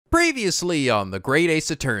Previously on The Great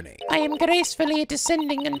Ace Attorney. I am gracefully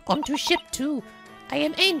descending onto ship 2. I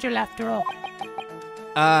am Angel after all.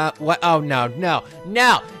 What? Oh, no.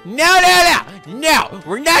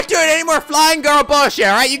 We're not doing any more flying girl bullshit,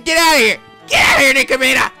 all right? You get out of here. Get out of here,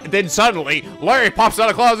 Nikomina! And then suddenly, Larry pops out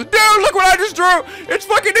of the closet. Dude, look what I just drew! It's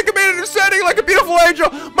fucking Nikomina descending like a beautiful angel!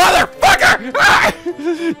 Motherfucker! Ah!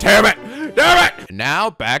 Damn it! And now,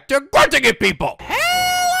 back to grunting at people!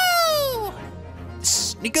 Hello!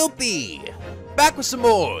 NicoB! Back with some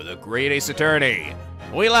more The Great Ace Attorney.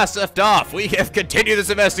 When we last left off, we have continued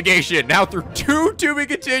this investigation, now through 2 to-be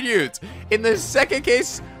continueds. In the second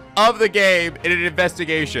case of the game in an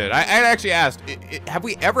investigation. I actually asked, have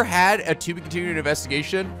we ever had a to-be continued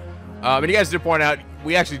investigation? And you guys did point out,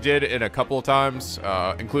 we actually did in a couple of times,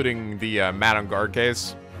 including the Matt on Guard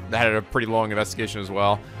case. That had a pretty long investigation as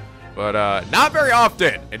well. But not very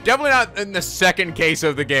often, and definitely not in the second case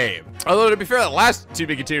of the game. Although, to be fair, the last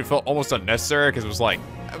to-be continued felt almost unnecessary, because it was like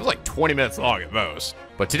 20 minutes long at most.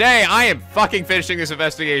 But today, I am fucking finishing this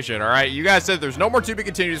investigation, all right? You guys said there's no more to-be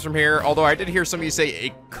continues from here, although I did hear some of you say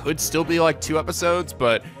it could still be like 2 episodes,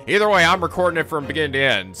 but either way, I'm recording it from beginning to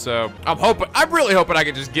end. So I'm really hoping I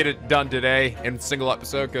can just get it done today in a single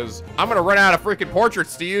episode, because I'm gonna run out of freaking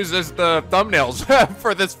portraits to use as the thumbnails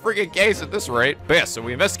for this freaking case at this rate. But yeah, so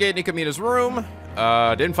we investigated Nikomina's room.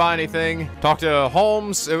 Didn't find anything. Talked to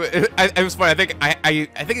Holmes. It was funny.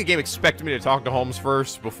 I think the game expected me to talk to Holmes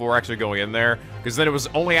first before actually going in there, because then it was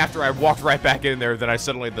only after I walked right back in there that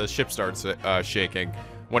the ship starts shaking.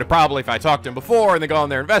 When it probably, if I talked to him before and then gone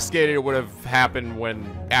there and investigated, it would have happened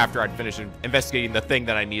after I'd finished investigating the thing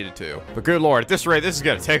that I needed to. But good lord, at this rate, this is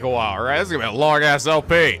gonna take a while, right? This is gonna be a long ass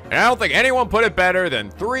LP. And I don't think anyone put it better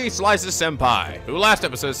than 3 Slices Senpai, who last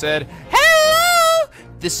episode said, "Hello!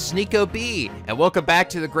 This is NicoB, and welcome back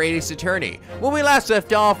to The Great Ace Attorney. When we last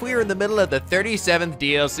left off, we were in the middle of the 37th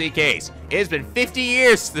DLC case. It's been 50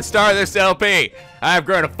 years since the start of this LP. I have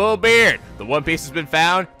grown a full beard. The One Piece has been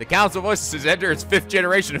found. The Council of Voices has entered its 5th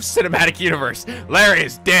generation of cinematic universe. Larry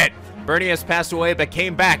is dead. Bernie has passed away but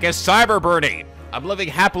came back as Cyber Bernie. I'm living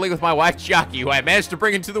happily with my wife, Jackie, who I managed to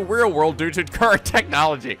bring into the real world due to current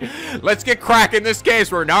technology. Let's get cracking this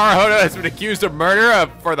case where Naruhodō has been accused of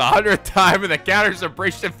murder for the 100th time and the counters have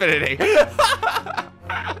breached infinity."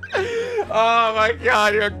 Oh my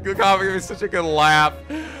god, your comic was such a good laugh.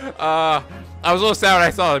 I was a little sad when I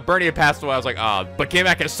saw that Bernie had passed away. I was like, oh, but came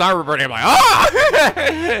back as Cyber Bernie. I'm like, oh!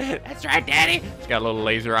 That's right, Daddy. She got a little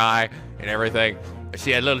laser eye and everything.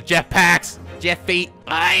 She had little jetpacks. Jet feet.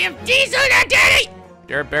 I am Diesel now, Daddy!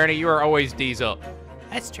 Dear Bernie, you are always Diesel.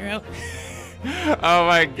 That's true. Oh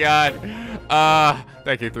my god.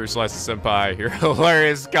 Thank you, 3 Slices Senpai. Your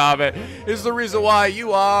hilarious comment is the reason why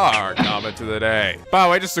you are our comment of the day. By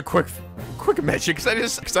the way, just a quick mention,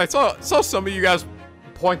 because I saw some of you guys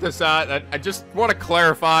point this out, and I just want to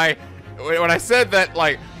clarify. When I said that,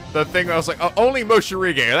 like, the thing, I was like, only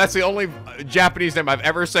Moshirige. That's the only Japanese name I've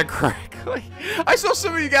ever said correctly. I saw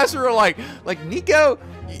some of you guys who were like Nico,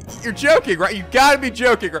 you're joking, right? You gotta be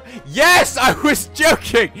joking, right? Yes, I was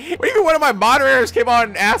joking. Even one of my moderators came on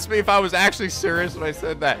and asked me if I was actually serious when I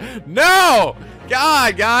said that. No!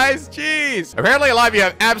 God, guys, jeez. Apparently a lot of you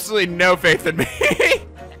have absolutely no faith in me.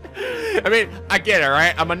 I mean, I get it,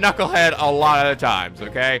 right? I'm a knucklehead a lot of the times,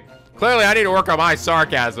 okay? Clearly, I need to work on my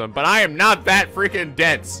sarcasm, but I am not that freaking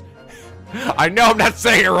dense. I know I'm not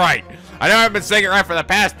saying it right. I know I've been saying it right for the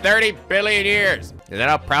past 30 billion years. And then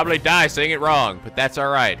I'll probably die saying it wrong, but that's all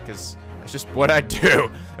right, because that's just what I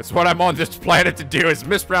do. That's what I'm on this planet to do, is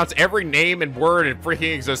mispronounce every name and word in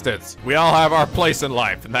freaking existence. We all have our place in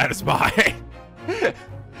life, and that is mine.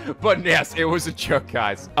 But yes, it was a joke,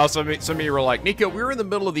 guys. Also, some of you were like, Nico, we were in the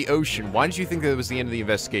middle of the ocean. Why did you think that it was the end of the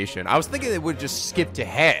investigation? I was thinking it would just skipped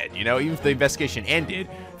ahead, you know, even if the investigation ended.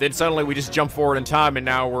 Then suddenly we just jump forward in time and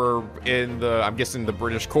now we're in I'm guessing the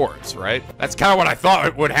British courts, right? That's kind of what I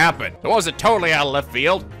thought would happen. It wasn't totally out of left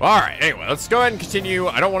field. All right, anyway, let's go ahead and continue.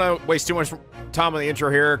 I don't want to waste too much time on the intro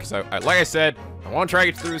here because, like I said, I want to try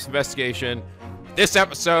to get through this investigation. This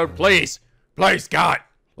episode, please, God,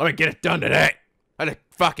 let me get it done today. Let it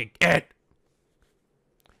fucking get.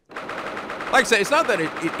 Like I said, it's not that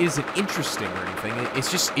it isn't interesting or anything.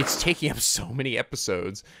 It's just, it's taking up so many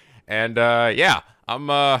episodes. And, yeah, I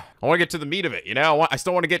want to get to the meat of it, you know? I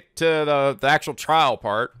still want to get to the actual trial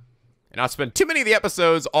part. And not spend too many of the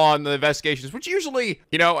episodes on the investigations, which usually,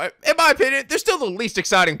 you know, in my opinion, they're still the least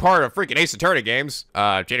exciting part of freaking Ace Attorney games.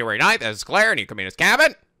 January 9th, as Claire, Nikomina's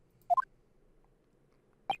cabin.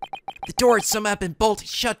 The door had somehow been bolted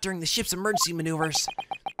shut during the ship's emergency maneuvers.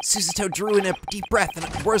 Susato drew in a deep breath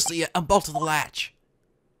and worsley unbolted the latch.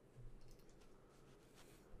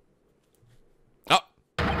 Oh.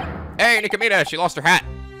 Hey, Nikomina, she lost her hat.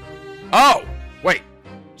 Oh, wait.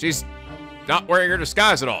 She's not wearing her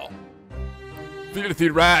disguise at all. Filthy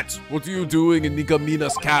rats, what are you doing in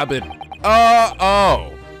Nikomina's cabin?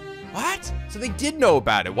 Oh. What? So they did know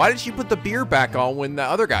about it. Why did she put the beer back on when the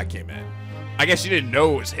other guy came in? I guess she didn't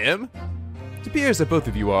know it was him? It appears that both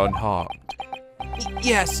of you are unharmed.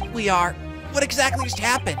 Yes, we are. What exactly just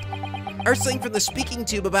happened? I was saying from the speaking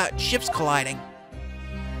tube about ships colliding.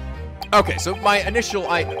 Okay, so my initial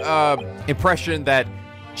impression that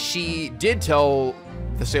she did tell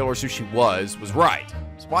the sailors who she was right.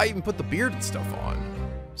 So why even put the beard and stuff on?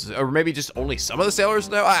 Or maybe just only some of the sailors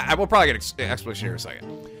know? I will probably get an explanation here in a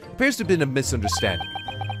second. Appears to have been a misunderstanding.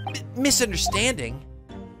 Misunderstanding?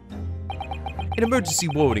 An emergency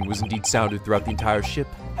warning was indeed sounded throughout the entire ship.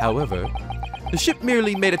 However, the ship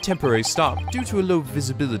merely made a temporary stop due to a low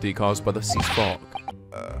visibility caused by the sea's fog.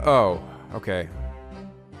 Oh, okay.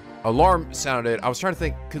 Alarm sounded. I was trying to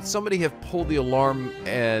think, could somebody have pulled the alarm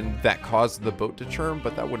and that caused the boat to churn?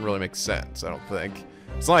 But that wouldn't really make sense, I don't think.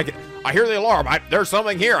 It's like, I hear the alarm. There's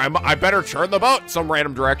something here. I better churn the boat some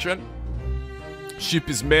random direction. Ship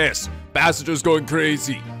is mess. Passengers going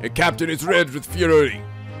crazy. And captain is red with fury.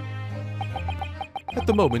 At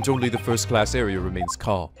the moment, only the first class area remains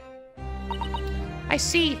calm. I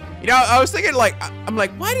see. You know, I was thinking, like, I'm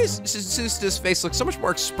like, why does Susato's face look so much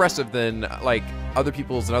more expressive than, like, other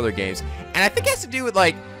people's in other games? And I think it has to do with,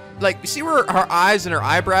 like, you see where her eyes and her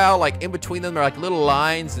eyebrow, like, in between them are, like, little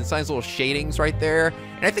lines and signs little shadings right there.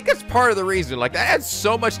 And I think that's part of the reason. Like, that adds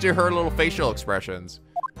so much to her little facial expressions.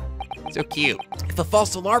 So cute. If a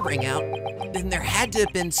false alarm rang out, then there had to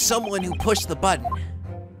have been someone who pushed the button.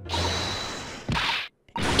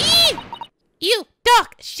 You,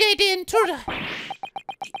 Doc, shady intruder.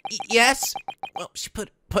 Yes? Well, she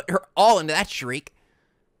put her all into that shriek.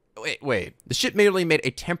 Wait. The ship merely made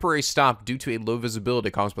a temporary stop due to a low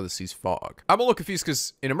visibility caused by the sea's fog. I'm a little confused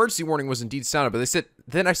because an emergency warning was indeed sounded, but they said,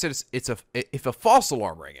 then I said if a false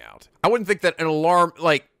alarm rang out. I wouldn't think that an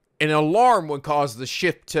alarm would cause the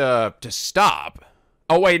ship to stop.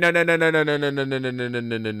 Oh wait, no.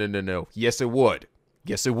 Yes, it would.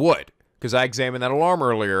 Because I examined that alarm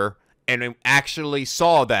earlier and I actually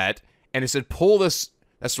saw that, and it said pull this.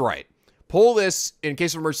 That's right. Pull this in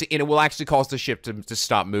case of emergency, and it will actually cause the ship to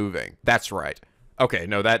stop moving. That's right. Okay,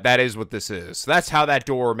 no, that is what this is. So that's how that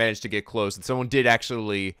door managed to get closed, and someone did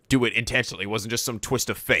actually do it intentionally. It wasn't just some twist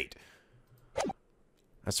of fate.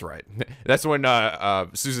 That's right. That's when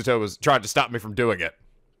Susato was trying to stop me from doing it.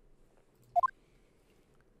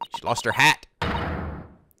 She lost her hat.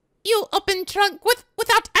 You opened trunk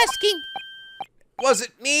without asking.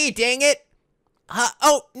 Wasn't me, dang it.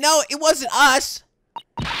 Oh, no, it wasn't us.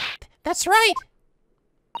 That's right.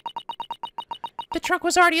 The trunk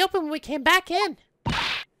was already open when we came back in.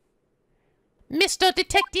 Mr.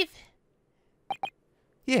 Detective.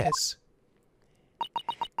 Yes.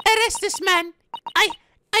 Arrest this man. I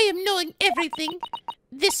am knowing everything.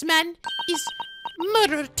 This man is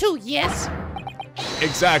murderer too, yes?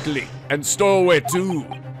 Exactly. And stowaway too.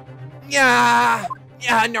 Yeah,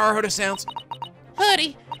 Naruhodō sounds.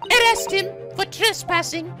 Hurry, arrest him for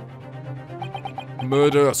trespassing.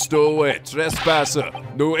 Murder, stowaway, trespasser.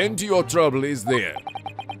 No end to your trouble, is there?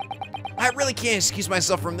 I really can't excuse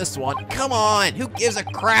myself from this one. Come on, who gives a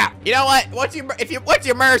crap? You know what? Once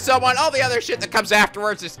you murder someone, all the other shit that comes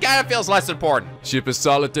afterwards just kind of feels less important. Ship is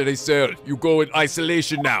solitary cell. You go in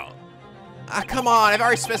isolation now. Come on, I've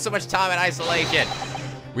already spent so much time in isolation.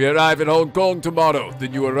 We arrive in Hong Kong tomorrow,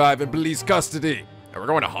 then you arrive in police custody. We're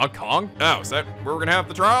going to Hong Kong? Oh, is that where we're gonna have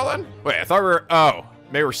the trial then? Wait, I thought we were, oh,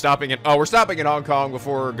 maybe we're stopping we're stopping in Hong Kong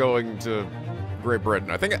before going to Great Britain.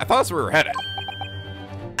 I thought that's where we were headed.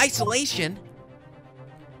 Isolation?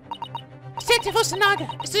 Detective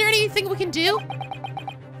Osanaga, is there anything we can do?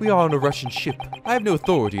 We are on a Russian ship. I have no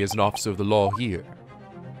authority as an officer of the law here.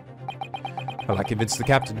 While I convinced the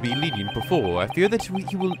captain to be lenient before, I fear that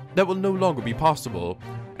that will no longer be possible.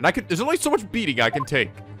 And there's only so much beating I can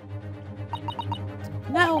take.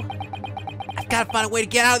 No. I've got to find a way to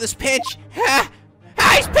get out of this pinch.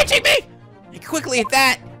 He's pinching me! Quickly at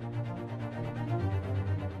that.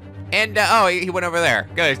 And, oh, he went over there.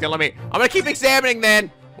 Good, he's gonna let me. I'm gonna keep examining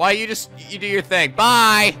then, while you do your thing.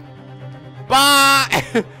 Bye!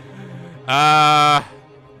 Bye!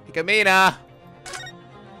 Nikomina.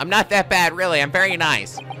 I'm not that bad, really. I'm very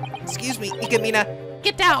nice. Excuse me, Nikomina.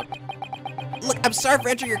 Get out. Look, I'm sorry for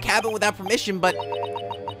entering your cabin without permission, but...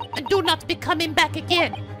 And do not be coming back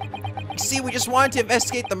again. You see, we just wanted to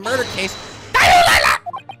investigate the murder case.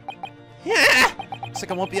 Looks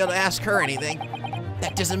like I won't be able to ask her anything.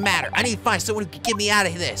 That doesn't matter. I need to find someone who can get me out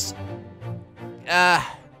of this. Can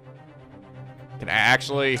I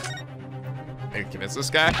actually Maybe convince this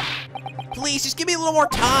guy? Please, just give me a little more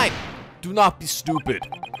time. Do not be stupid.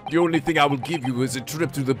 The only thing I will give you is a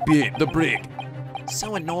trip to the brig.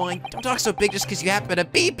 So annoying. Don't talk so big just because you happen to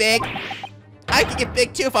be big. I could get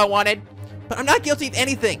big too if I wanted. But I'm not guilty of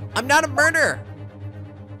anything. I'm not a murderer.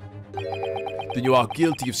 Then you are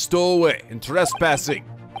guilty of stowaway and trespassing.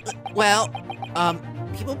 Well,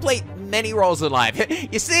 people play many roles in life.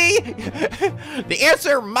 You see? The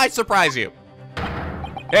answer might surprise you.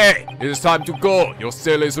 Hey, it is time to go. Your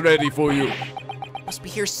cell is ready for you. Must be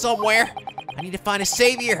here somewhere. I need to find a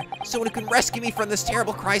savior, someone who can rescue me from this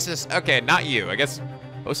terrible crisis. Okay, not you. I guess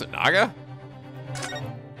Osanaga?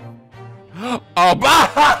 Oh, oh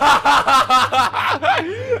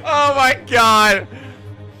my god.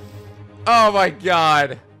 Oh my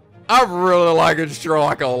god. I'm really liking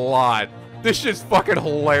Sherlock a lot. This shit's fucking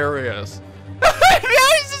hilarious. Now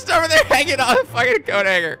he's just over there hanging on a fucking coat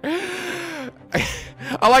hanger.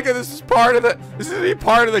 I like that this is part of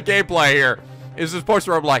the gameplay here. Is this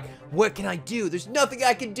portion where I'm like, what can I do? There's nothing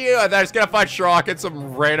I can do. And then I just gotta find Sherlock in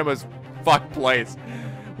some random as fuck place.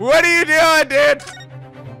 What are you doing, dude?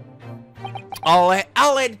 All I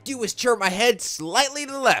had to do was turn my head slightly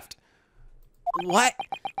to the left. What?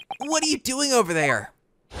 What are you doing over there?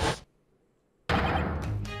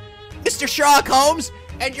 Mr. Sherlock Holmes,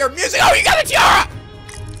 and your music. Oh, you got a tiara!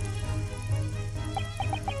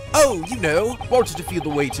 Oh, you know, wanted to feel the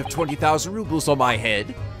weight of 20,000 rubles on my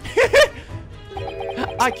head.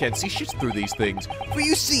 I can't see shit through these things, for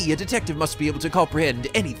you see, a detective must be able to comprehend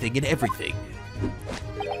anything and everything.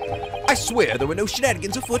 I swear there were no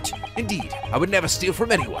shenanigans afoot. Indeed, I would never steal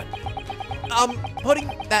from anyone. Putting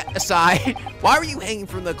that aside, why were you hanging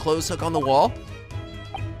from the clothes hook on the wall?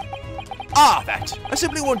 Ah, that. I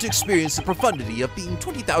simply want to experience the profundity of being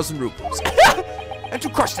 20,000 rubles. And to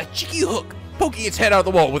crush that cheeky hook, poking its head out of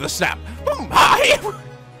the wall with a snap. What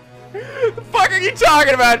the fuck are you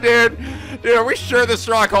talking about, dude? Dude, are we sure this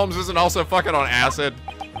Sherlock Holmes isn't also fucking on acid?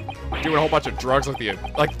 Doing a whole bunch of drugs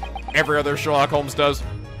like every other Sherlock Holmes does?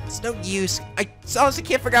 It's no use. I honestly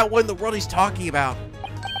can't figure out what in the world he's talking about.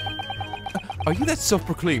 Are you that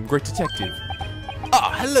self-proclaimed great detective?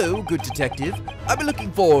 Ah, hello, good detective. I've been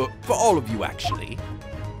looking for all of you, actually.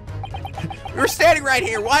 We were standing right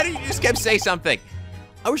here. Why didn't you just come say something?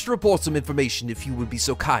 I wish to report some information if you would be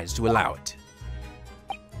so kind as to allow it.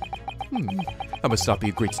 I must not be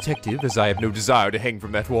a great detective, as I have no desire to hang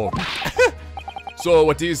from that wall. So,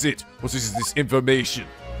 what is it? What is this information?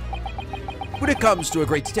 When it comes to a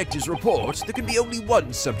great detective's report, there can be only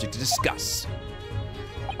one subject to discuss.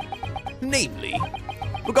 Namely,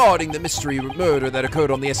 regarding the mystery murder that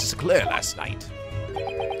occurred on the SS Claire last night.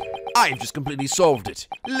 I have just completely solved it.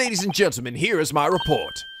 Ladies and gentlemen, here is my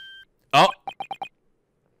report. Oh.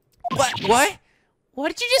 What? What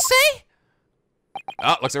did you just say?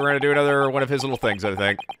 Oh, looks like we're gonna do another one of his little things, I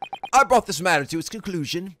think. I brought this matter to its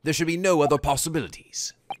conclusion. There should be no other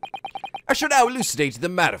possibilities. I shall now elucidate the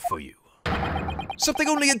matter for you. Something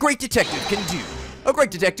only a great detective can do. A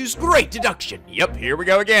great detective's great deduction. Yep, here we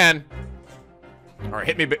go again. Alright,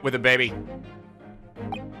 hit me with it, baby.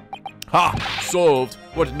 Ha! Solved.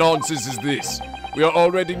 What nonsense is this? We are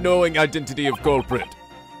already knowing identity of culprit.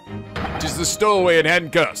 It is the stowaway in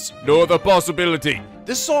handcuffs. No other possibility.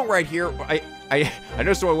 This song right here, I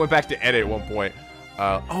noticed when I went back to edit at one point.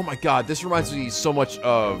 Oh my god, this reminds me so much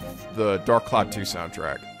of the Dark Cloud 2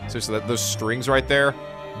 soundtrack. Seriously, those strings right there,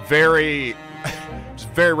 very, just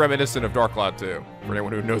very reminiscent of Dark Cloud 2, for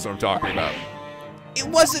anyone who knows what I'm talking about. It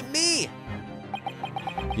wasn't me!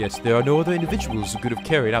 Yes, there are no other individuals who could have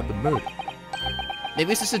carried out the murder.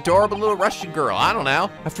 Maybe it's this adorable little Russian girl, I don't know.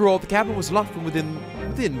 After all, the cabin was locked from within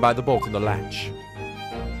by the bolt in the latch.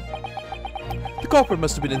 The culprit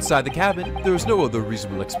must have been inside the cabin. There is no other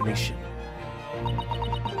reasonable explanation.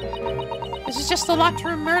 This is just the locked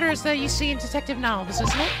room murders that you see in detective novels,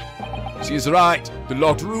 isn't it? She is right. The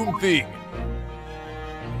locked room thing.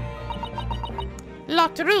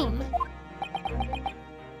 Locked room?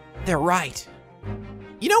 They're right.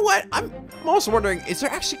 You know what? I'm also wondering, is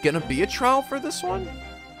there actually gonna be a trial for this one?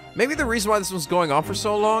 Maybe the reason why this one's going on for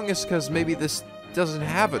so long is because maybe this doesn't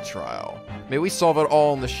have a trial. Maybe we solve it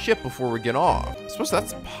all on the ship before we get off. I suppose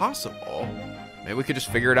that's possible. Maybe we could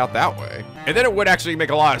just figure it out that way. And then it would actually make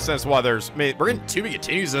a lot of sense why there's, I mean, we're getting 2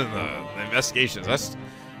 continues in the investigations. That's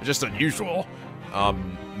just unusual.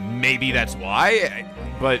 Maybe that's why,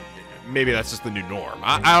 but maybe that's just the new norm.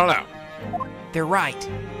 I don't know. They're right.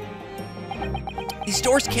 These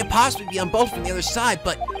doors can't possibly be unbolted from the other side,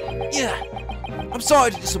 but yeah. I'm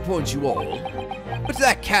sorry to disappoint you all, but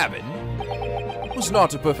that cabin was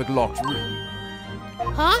not a perfect locked room.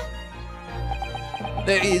 Huh?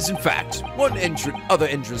 There is, in fact, one other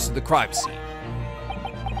entrance to the crime scene.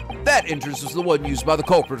 That entrance was the one used by the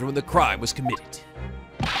culprit when the crime was committed.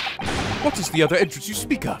 What is the other entrance you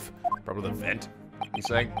speak of? Probably the vent, he's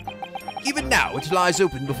saying. Even now, it lies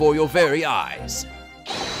open before your very eyes.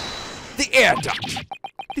 The air duct.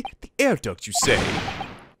 The air duct, you say?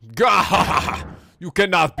 Gah! You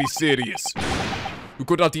cannot be serious. You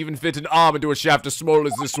could not even fit an arm into a shaft as small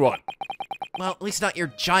as this one. Well, at least not your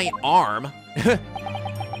giant arm.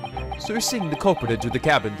 So you're saying the culprit entered the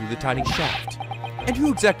cabin through the tiny shaft? And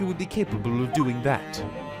who exactly would be capable of doing that?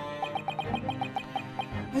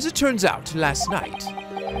 As it turns out, last night,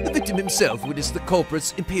 the victim himself witnessed the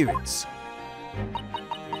culprit's appearance.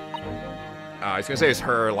 I was gonna say it's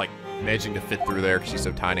her, like, managing to fit through there because she's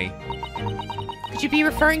so tiny. Could you be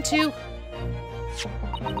referring to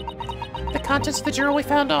the contents of the journal we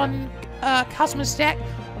found on Cosmo's deck?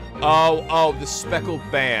 Oh, the speckled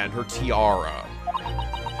band, her tiara.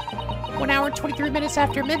 1 hour and 23 minutes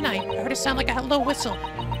after midnight, I heard it sound like a low whistle.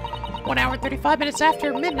 1 hour and 35 minutes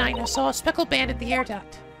after midnight, I saw a speckled band at the air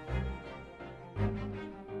duct.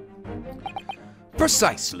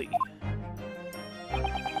 Precisely.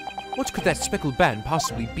 What could that speckled band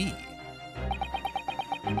possibly be?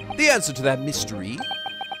 The answer to that mystery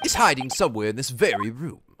is hiding somewhere in this very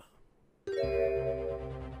room.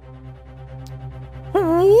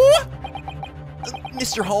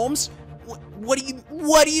 Mr. Holmes? What do you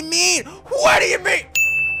mean? What do you mean?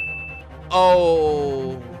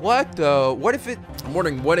 Oh, what the? What if it? I'm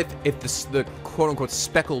wondering, what if the quote-unquote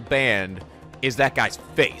speckled band is that guy's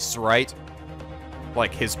face, right?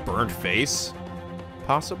 Like his burned face,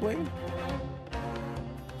 possibly.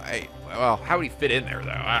 Well, how would he fit in there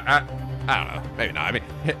though? I don't know. Maybe not. I mean,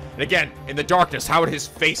 and again, in the darkness, how would his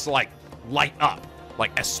face like light up?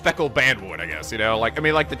 Like a speckled band would, I guess, you know? Like, I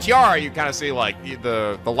mean, like the tiara, you kind of see like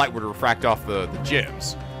the light would refract off the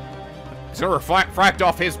gems. It's gonna refract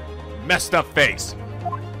off his messed up face.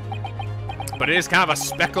 But it is kind of a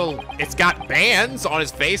speckle. It's got bands on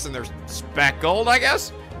his face and they're speckled, I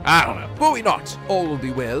guess? I don't know. Worry not, all will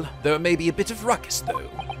be well. There may be a bit of ruckus, though.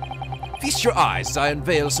 Feast your eyes as I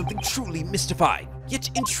unveil something truly mystifying, yet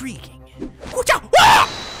intriguing.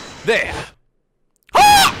 There.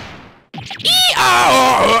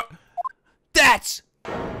 That's...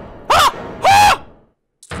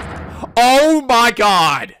 Oh my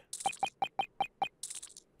god!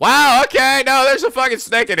 Wow, okay, no, there's a fucking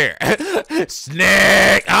snake in here.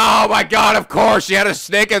 Snake! Oh my god, of course, she had a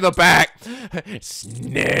snake in the back.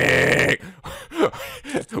 Snake!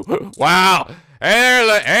 Wow.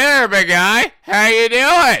 Hey there, big guy. How you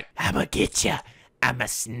doing? I'ma get ya. I'm a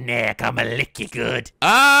snake. I'ma lick you good.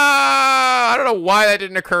 I don't know why that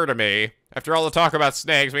didn't occur to me. After all the talk about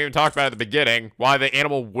snakes, we even talked about it at the beginning, why the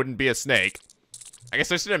animal wouldn't be a snake. I guess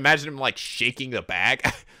I just didn't imagine him, like, shaking the bag.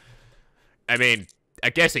 I mean, I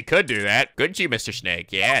guess he could do that. Couldn't you, Mr.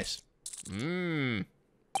 Snake? Yes.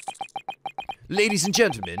 Ladies and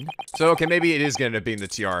gentlemen. So, okay, maybe it is going to be in the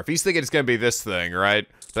tiara. If he's thinking it's going to be this thing, right?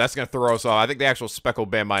 But that's going to throw us off. I think the actual speckled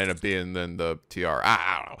band might end up being then the tiara.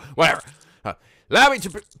 I don't know. Whatever. Allow me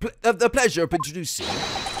to have the pleasure of introducing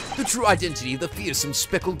the true identity of the fearsome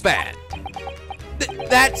speckled band.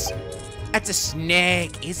 That's a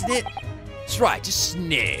snake, isn't it? That's right, a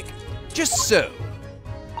snake. Just so.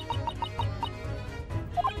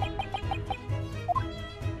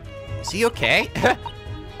 Is he okay?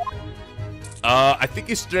 I think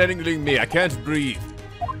he's strangling me. I can't breathe.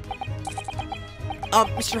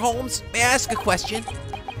 Mr. Holmes, may I ask a question?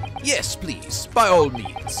 Yes, please, by all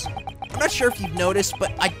means. I'm not sure if you've noticed,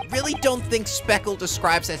 but I really don't think Speckle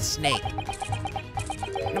describes that snake.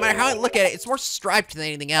 No matter how I look at it, it's more striped than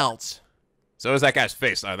anything else. So is that guy's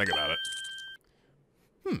face, now I think about it.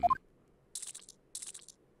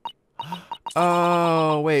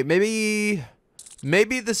 Oh, wait, maybe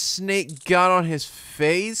the snake got on his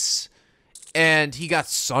face and he got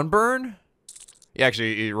sunburn? Yeah,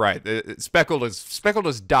 actually, you're right. Speckled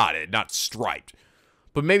is dotted, not striped.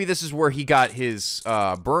 But maybe this is where he got his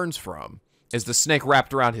burns from, is the snake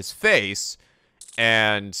wrapped around his face,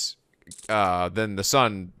 and then the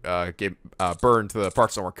sun burned to the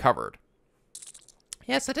parts that were covered.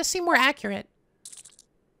 Yes, that does seem more accurate.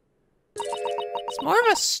 It's more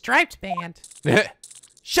of a striped band.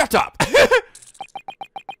 Shut up!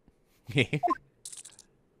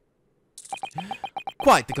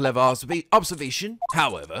 Quite the clever observation,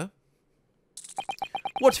 however.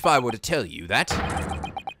 What if I were to tell you that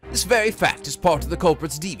this very fact is part of the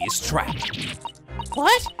culprit's devious trap?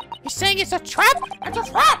 What? You're saying it's a trap? It's a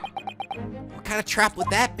trap! What kind of trap would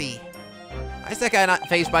that be? Why is that guy not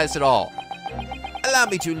fazed by this at all? Allow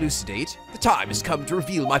me to elucidate. The time has come to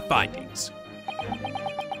reveal my findings.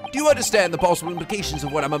 Do you understand the possible implications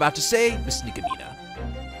of what I'm about to say, Miss Nikomina?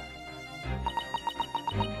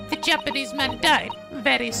 Japanese man died.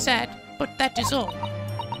 Very sad, but that is all.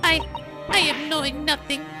 I am knowing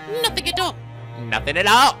nothing at all. Nothing at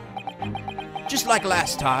all. Just like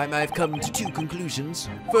last time, I've come to two conclusions.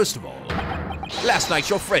 First of all, last night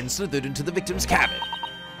your friend slithered into the victim's cabin.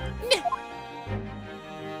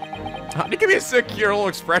 Give me a secure little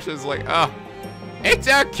expressions like, oh, it's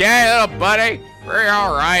okay, little buddy. We're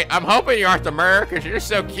all right. I'm hoping you aren't the murderer because you're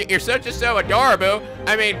so cute. You're just so adorable.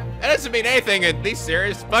 I mean, that doesn't mean anything in these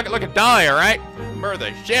series. Fucking look at Dolly, all right? Murder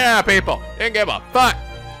the shit out of people. Didn't give a fuck.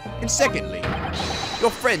 And secondly, your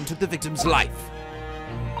friend took the victim's life.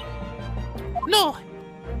 No.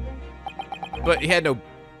 But he had no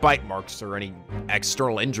bite marks or any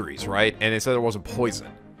external injuries, right? And it said there wasn't poison.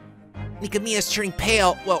 Nikomina's turning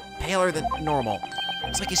pale. Well, paler than normal.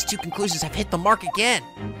 It's like his two conclusions have hit the mark again.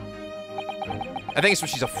 I think it's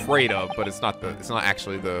what she's afraid of, but it's not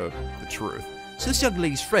actually the truth. So this young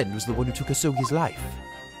lady's friend was the one who took Asogi's life.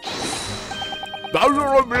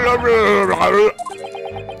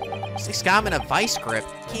 This guy in a vice grip.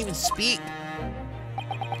 Can't even speak.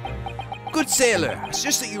 Good sailor, I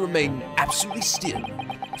suggest that you remain absolutely still.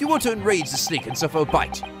 If you want to enrage the snake and suffer a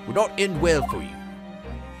bite, it will not end well for you.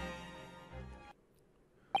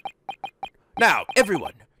 Now,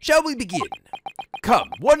 everyone, shall we begin? Come,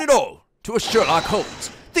 one and all, to a Sherlock Holmes,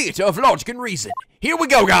 theater of logic and reason. Here we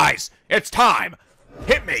go, guys. It's time.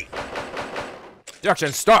 Hit me.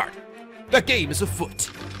 Deduction start. The game is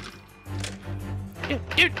afoot.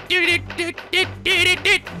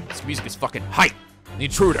 This music is fucking hype. The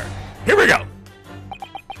intruder. Here we go.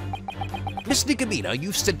 Miss Nikomina,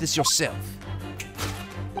 you've said this yourself.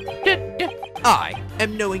 I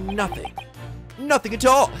am knowing nothing. Nothing at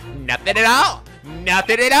all. Nothing at all.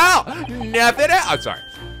 Nothing at all. Nothing at all. I'm sorry.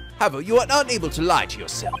 However, you are unable to lie to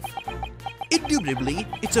yourself. Indubitably,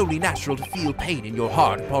 it's only natural to feel pain in your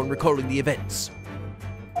heart upon recalling the events.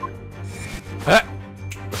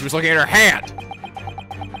 She was looking at her hand.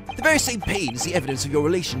 The very same pain is the evidence of your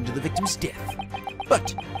relation to the victim's death.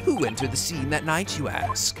 But who entered the scene that night, you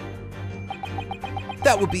ask?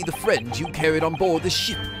 That would be the friend you carried on board the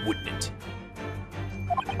ship, wouldn't it?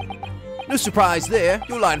 No surprise there,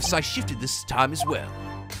 your line of sight shifted this time as well.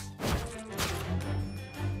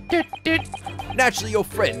 Naturally, your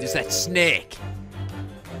friend is that snake.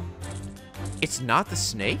 It's not the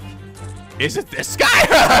snake? Is it this guy?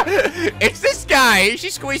 It's this guy. She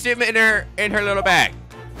squeezed him in her little bag.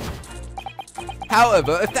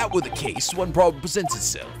 However, if that were the case, one problem presents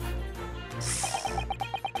itself.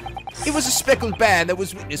 It was a speckled band that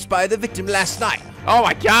was witnessed by the victim last night. Oh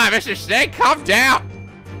my god, Mr. Snake, calm down.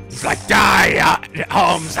 He's like, die,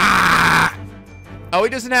 Holmes. Ah! Oh, he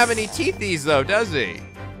doesn't have any teethies though, does he?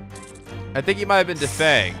 I think he might have been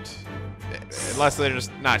defanged. Unless they're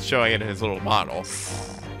just not showing it in his little model.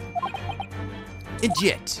 And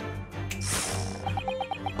yet,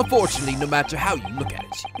 unfortunately, no matter how you look at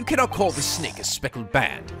it, you cannot call the snake a speckled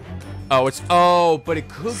band. But it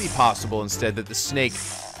could be possible instead that the snake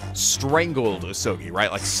strangled Asogi,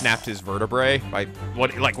 right? Like snapped his vertebrae by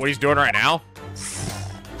what he's doing right now.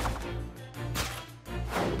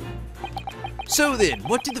 So then,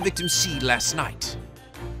 what did the victim see last night?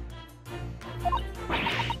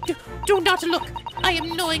 Do not look. I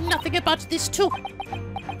am knowing nothing about this too.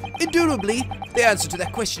 Indubitably, the answer to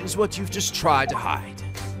that question is what you've just tried to hide.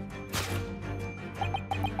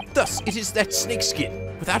 Thus, it is that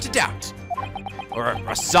snakeskin, without a doubt. Or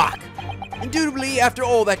a sock. Indubitably, after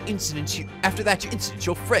that incident,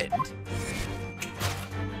 your friend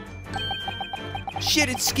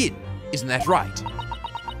shedded skin. Isn't that right?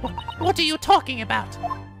 What are you talking about?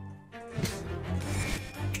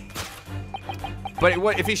 But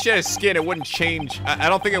if he shed his skin, it wouldn't change. I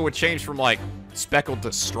don't think it would change from, like, speckled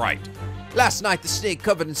to striped. Last night, the snake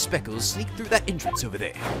covered in speckles sneaked through that entrance over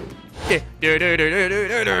there.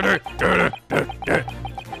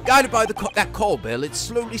 Guided by that call bell, it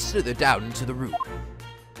slowly slithered down into the room.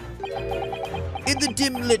 In the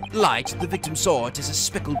dim lit light, the victim saw it as a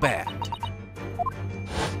speckled band.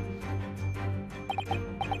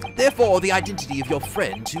 Therefore, the identity of your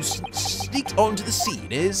friend who sneaked onto the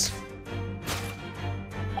scene is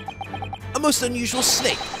a most unusual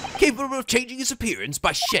snake, capable of changing its appearance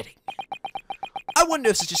by shedding. I wonder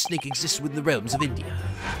if such a snake exists within the realms of India.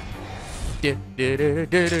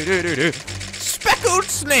 Speckled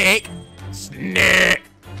snake! Snake!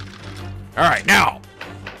 Alright, now.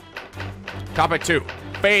 Topic 2.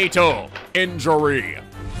 Fatal injury.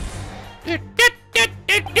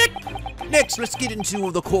 Next, let's get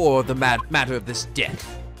into the core of the matter of this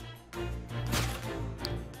death.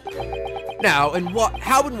 Now,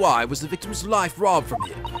 how and why was the victim's life robbed from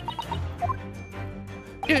him?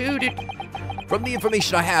 From the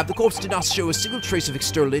information I have, the corpse did not show a single trace of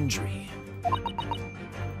external injury.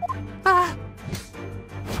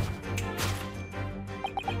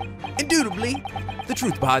 Indubitably, the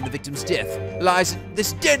truth behind the victim's death lies in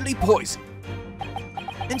this deadly poison.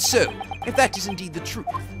 And so, if that is indeed the truth,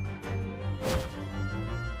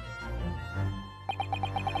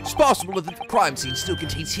 it's possible that the crime scene still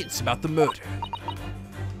contains hints about the murder.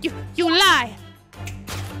 You lie!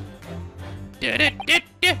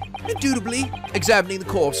 Indubitably, examining the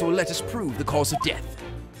corpse will let us prove the cause of death.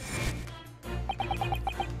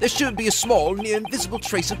 There should be a small, near invisible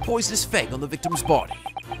trace of poisonous fang on the victim's body.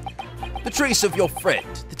 The trace of your friend,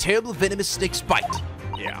 the terrible venomous snake's bite.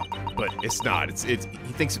 Yeah, but it's not. He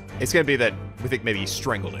thinks it's gonna be that we think maybe he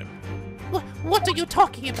strangled him. What are you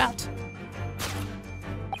talking about?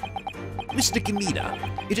 Miss Nikomina,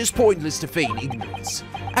 it is pointless to feign ignorance.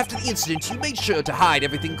 After the incident, you made sure to hide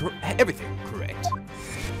everything correct?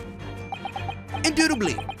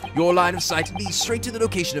 Indubitably, your line of sight leads straight to the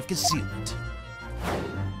location of concealment.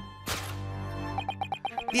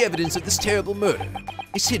 The evidence of this terrible murder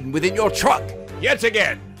is hidden within your trunk. Yet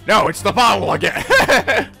again! No, it's the bottle again!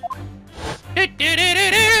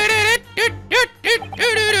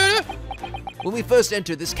 When we first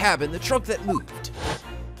entered this cabin, the trunk that moved.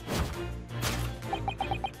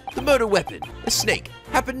 The murder weapon, a snake,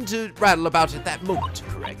 happened to rattle about at that moment,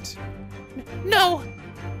 correct? No!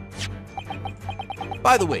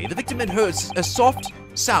 By the way, the victim had heard a soft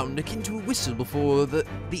sound akin to a whistle before the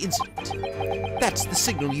incident. That's the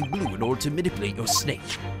signal you blew in order to manipulate your snake.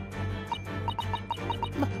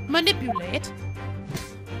 Manipulate?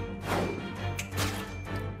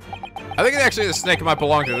 I think actually the snake might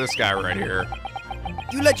belong to this guy right here.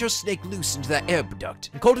 You let your snake loose into that air duct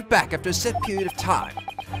and called it back after a set period of time.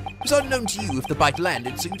 It was unknown to you if the bite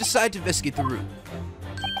landed, so you decided to investigate the room.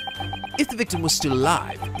 If the victim was still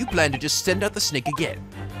alive, you planned to just send out the snake again.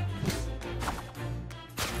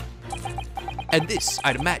 And this,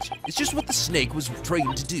 I'd imagine, is just what the snake was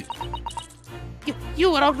trained to do.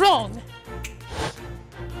 You are wrong!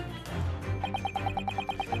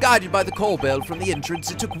 Guided by the call bell from the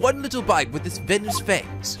entrance, it took one little bite with its venomous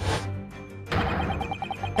fangs.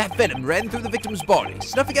 That venom ran through the victim's body,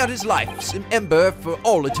 snuffing out his life's ember for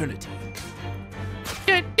all eternity.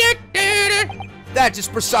 That is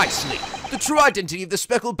precisely the true identity of the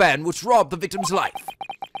speckled band which robbed the victim's life.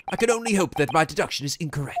 I can only hope that my deduction is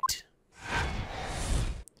incorrect.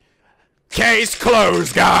 Case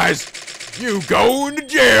closed, guys! You going to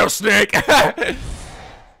jail, Snake!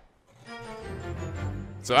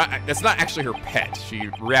 So that's not actually her pet. She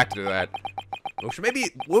reacted to that. Well,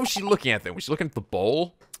 what was she looking at then? Was she looking at the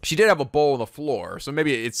bowl? She did have a bowl on the floor, so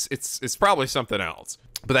maybe it's probably something else.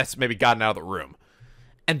 But that's maybe gotten out of the room.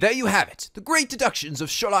 And there you have it. The great deductions of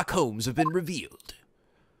Sherlock Holmes have been revealed.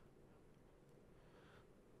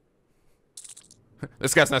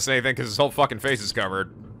 This guy's not saying anything because his whole fucking face is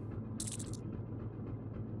covered.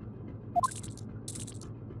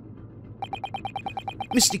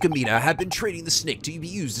 Miss Nikomina had been training the snake to be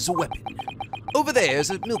used as a weapon. Over there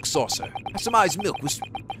is a milk saucer. I surmise milk was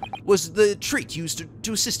the treat used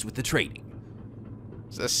to assist with the training.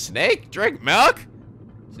 Does a snake drink milk?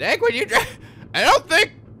 Snake, would you drink? I don't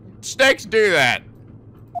think snakes do that.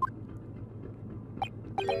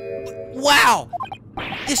 Wow!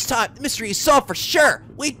 This time, the mystery is solved for sure!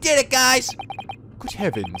 We did it, guys! Good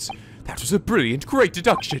heavens, that was a brilliant, great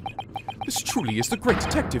deduction. This truly is the great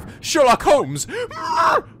detective, Sherlock Holmes!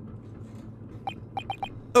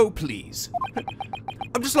 Oh, please.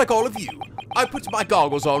 I'm just like all of you. I put my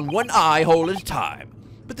goggles on one eye hole at a time.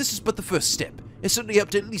 But this is but the first step. It's certainly up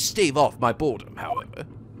to at least stave off my boredom, however.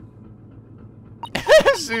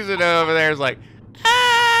 Susan over there is like,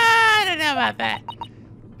 I don't know about that.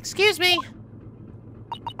 Excuse me.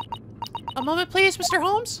 A moment, please, Mr.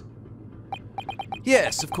 Holmes?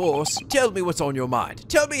 Yes, of course. Tell me what's on your mind.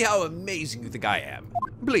 Tell me how amazing you think I am.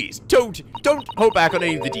 Please, don't hold back on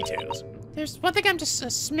any of the details. There's one thing I'm just a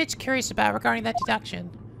smidge curious about regarding that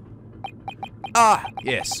deduction. Ah,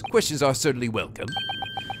 yes. Questions are certainly welcome.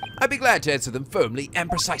 I'd be glad to answer them firmly and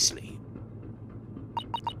precisely.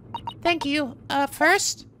 Thank you.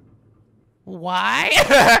 First, why?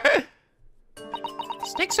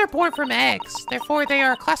 Snakes are born from eggs. Therefore, they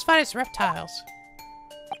are classified as reptiles.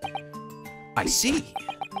 I see.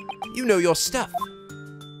 You know your stuff.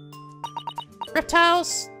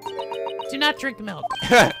 Reptiles do not drink milk.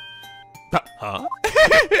 Huh?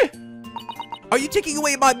 Are you taking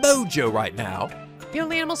away my mojo right now? The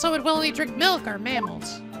only animals that would willingly drink milk are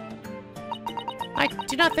mammals. I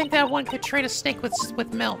do not think that one could trade a snake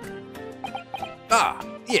with milk. Ah,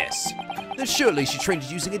 yes. Then surely she trained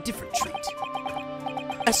using a different treat.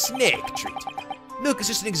 A snake treat. Milk is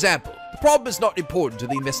just an example. The problem is not important to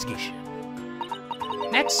the investigation.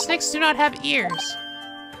 Snakes do not have ears.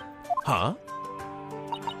 Huh?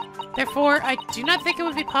 Therefore, I do not think it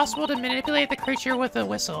would be possible to manipulate the creature with a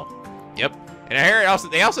whistle. Yep. And I hear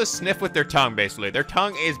they also sniff with their tongue, basically. Their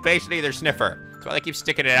tongue is basically their sniffer. That's why they keep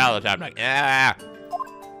sticking it out all the time. Like, ah.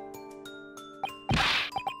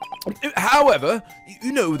 However,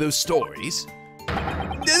 you know those stories.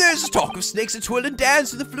 There's talk of snakes that twirl and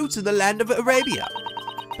dance with the flutes in the land of Arabia.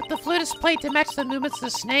 But the flute is played to match the movements of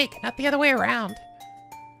the snake, not the other way around.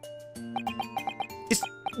 Is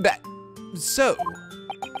that so?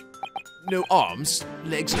 No arms,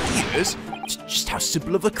 legs, or ears? Just how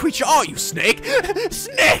simple of a creature are you, Snake?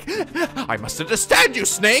 Snake! I must understand you,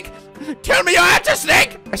 Snake! Tell me your answer,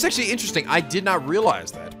 Snake! That's actually interesting. I did not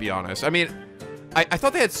realize that, to be honest. I mean, I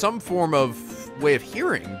thought they had some form of way of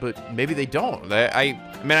hearing, but maybe they don't. I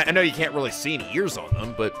mean, I know you can't really see any ears on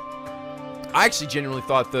them, but I actually genuinely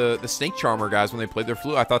thought the snake charmer guys, when they played their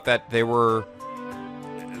flute, I thought that the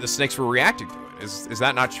snakes were reacting to it. Is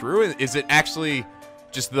that not true? Is it actually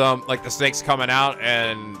just like the snakes coming out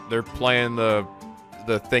and they're playing the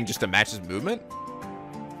thing just to match his movement?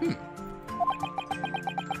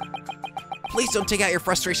 Please don't take out your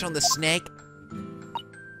frustration on the snake.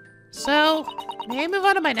 So, may I move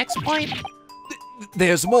on to my next point?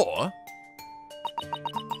 There's more.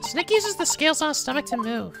 Snake uses the scales on its stomach to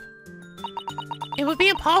move. It would be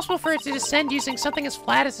impossible for it to descend using something as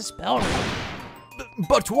flat as a spell room.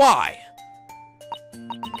 But why?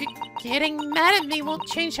 Getting mad at me won't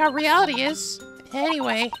change how reality is.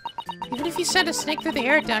 Anyway, even if you send a snake through the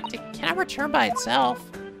air duct, it cannot return by itself.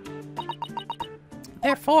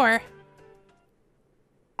 Therefore,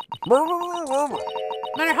 no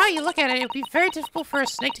matter how you look at it, it would be very difficult for a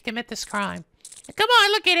snake to commit this crime. Come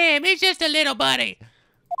on, look at him. He's just a little buddy.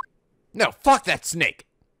 No, fuck that snake.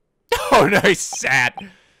 Oh, no, he's sad.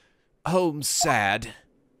 Holmes sad.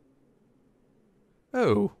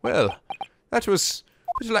 Oh, well, that was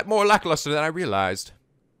more lackluster than I realized.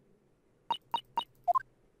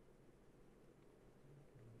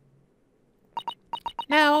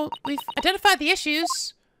 Now, we've identified the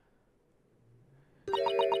issues.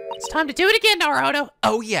 It's time to do it again, Naruhodō.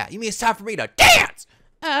 Oh yeah, you mean it's time for me to dance?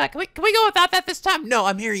 Can we go without that this time? No,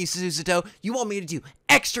 I'm hearing you, Susato. You want me to do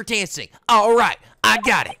extra dancing. All right, I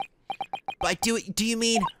got it. By do you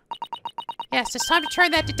mean? Yes, it's time to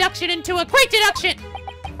turn that deduction into a great deduction.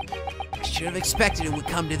 I should have expected it would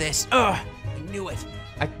come to this. Ugh, I knew it.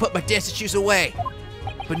 I put my dancing shoes away,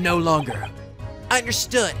 but no longer. I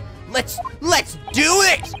understood. Let's do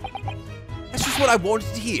it! That's just what I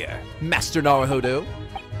wanted to hear, Master Naruhodō.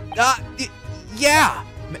 Yeah,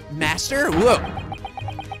 Master? Whoa.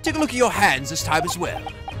 Take a look at your hands this time as well.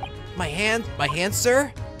 My hands,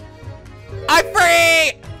 sir? I'm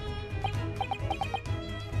free!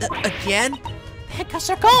 Again? The handcuffs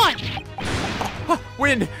are gone!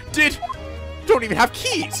 Don't even have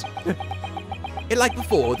keys! And like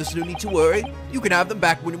before, there's no need to worry. You can have them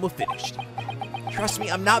back when we're finished. Trust me,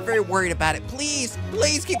 I'm not very worried about it. Please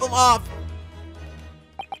keep them off!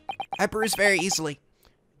 I bruise very easily.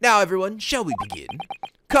 Now everyone, shall we begin?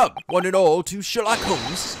 Come, one and all, to Sherlock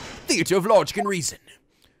Holmes' Theater of Logic and Reason.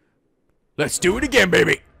 Let's do it again,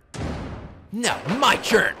 baby! Now, my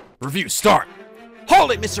turn! Review start!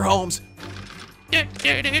 Hold it, Mr. Holmes!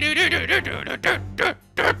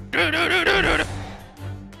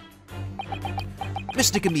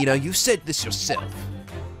 Miss Nikomina, you said this yourself.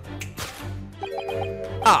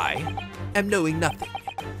 I am knowing nothing.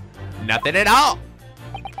 Nothing at all.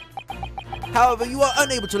 However, you are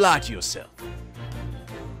unable to lie to yourself.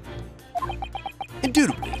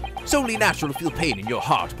 Indubitably, it's only natural to feel pain in your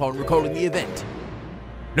heart upon recalling the event.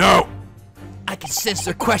 No! I can sense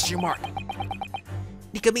their question mark.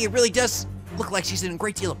 Nikomina really does look like she's in a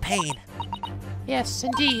great deal of pain. Yes,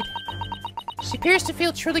 indeed. She appears to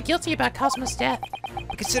feel truly guilty about Cosmo's death.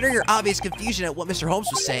 But considering her obvious confusion at what Mr. Holmes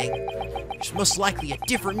was saying, there's most likely a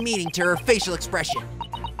different meaning to her facial expression.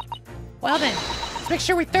 Well then, let's make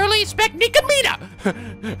sure we thoroughly inspect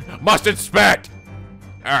Nikomina! Must inspect!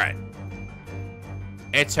 Alright.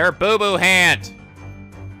 It's her boo-boo hand.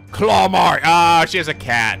 Claw mark. Ah, she has a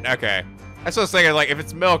cat. Okay. That's what I was thinking, like, if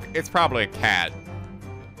it's milk, it's probably a cat.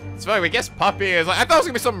 It's funny, I guess puppy is like, I thought it was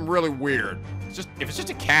gonna be something really weird. If it's just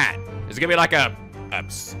a cat, is it gonna be like a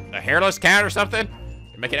hairless cat or something?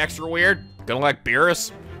 Make it extra weird? Gonna like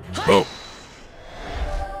Beerus? Boom.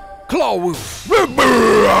 Claw wound.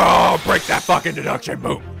 Oh, break that fucking deduction.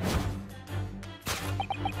 Boom.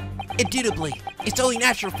 Indubitably, it's only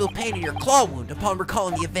natural to feel pain in your claw wound upon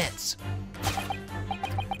recalling the events.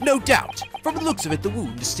 No doubt, from the looks of it, the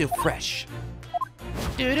wound is still fresh.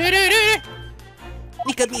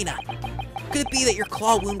 Nikomina, could it be that your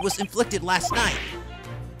claw wound was inflicted last night?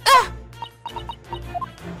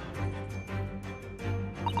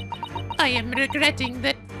 I am regretting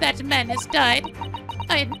that that man has died.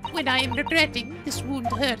 When I am regretting, this wound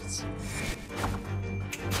hurts.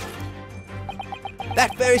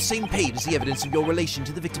 That very same pain is the evidence of your relation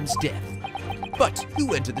to the victim's death. But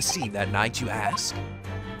who entered the scene that night, you ask?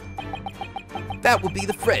 That would be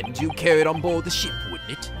the friend you carried on board the ship,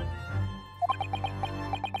 wouldn't it?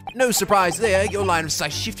 No surprise there, your line of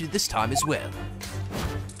sight shifted this time as well.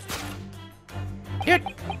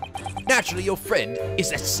 Naturally, your friend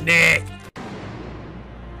is a snake.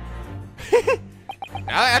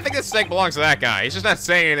 I think this snake belongs to that guy. He's just not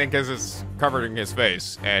saying anything because it's covering his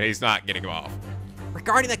face, and he's not getting him off.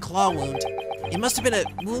 Regarding that claw wound, it must have been a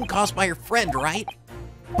wound caused by your friend, right?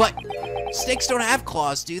 But snakes don't have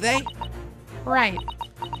claws, do they? Right.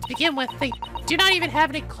 To begin with, they do not even have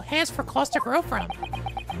any hands for claws to grow from.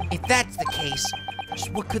 If that's the case,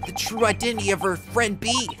 just what could the true identity of her friend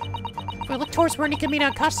be? If we look towards where Nikomina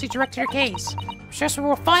and Katsu directed her gaze, I'm sure we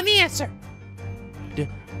will find the answer.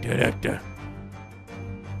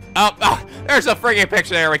 Oh, there's a friggin'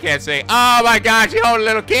 picture there we can't see. Oh my god, you old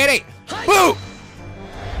little kitty! Woo!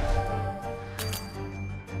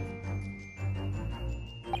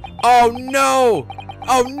 Oh no!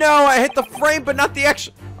 Oh no, I hit the frame but not the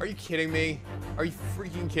extra. Are you kidding me? Are you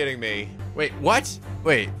freaking kidding me? Wait, what?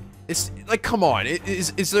 Wait, it's like, come on.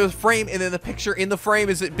 Is there a frame and then the picture in the frame?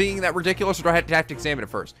 Is it being that ridiculous, or do I have to examine it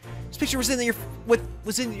first? This picture was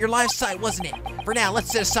in your line of sight, wasn't it? For now,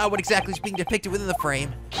 let's set aside what exactly is being depicted within the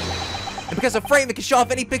frame. And because a frame that can show off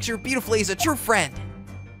any picture beautifully is a true friend.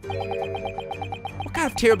 What kind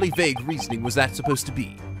of terribly vague reasoning was that supposed to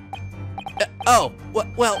be?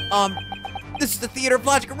 This is the theater of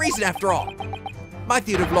logic and reason after all. My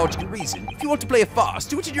theater of logic and reason. If you want to play a farce,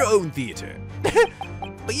 do it in your own theater.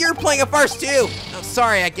 But you're playing a farce too. Oh,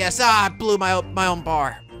 sorry, I guess. I blew my own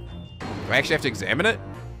bar. Do I actually have to examine it?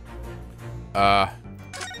 No.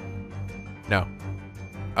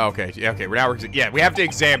 Okay, yeah, okay, now we have to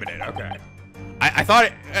examine it, okay. I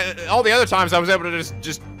thought all the other times I was able to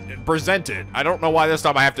just present it. I don't know why this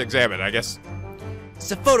time I have to examine it, I guess.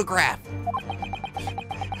 It's a photograph.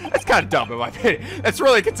 That's kind of dumb in my opinion. That's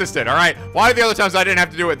really consistent, all right? Why the other times I didn't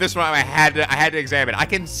have to do it, this one I had to examine. I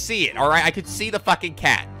can see it, all right? I can see the fucking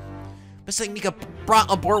cat. But something Nika brought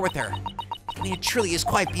on board with her. I mean, it truly is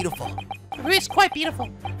quite beautiful. It is quite beautiful.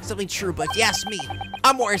 Something true, but if you ask me,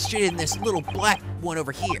 I'm more interested in this little black one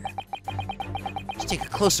over here. Let's take a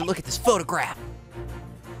closer look at this photograph.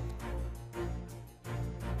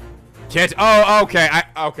 Can't, oh, okay,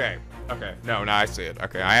 okay. No, I see it.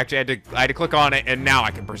 Okay, I actually had to click on it, and now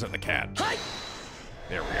I can present the cat.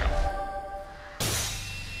 There we go.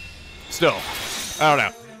 Still, I don't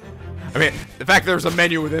know. I mean, the fact there's a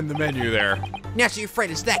menu within the menu there. Naturally, your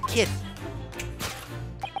friend is that kid.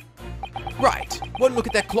 Right. One look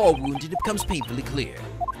at that claw wound and it becomes painfully clear.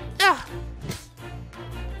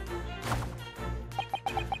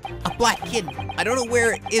 A black kitten. I don't know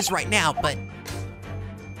where it is right now, but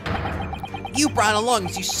you brought it along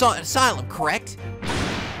as you saw an asylum, correct?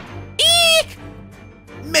 Eek!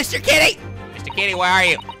 Mr. Kitty! Mr. Kitty, where are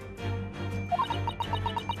you?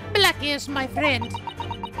 Black is my friend.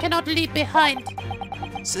 Cannot leave behind.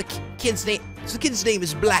 So the kid's name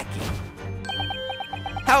is Blackie.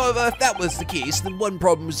 However, if that was the case, then one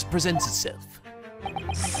problem presents itself.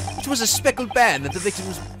 It was a speckled band that the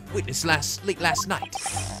victims witnessed late last night.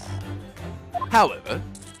 However,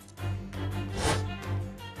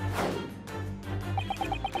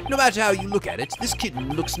 no matter how you look at it, this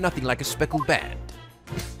kitten looks nothing like a speckled band.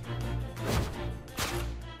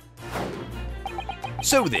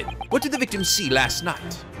 So then, what did the victim see last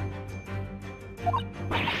night?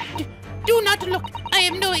 Do not look. I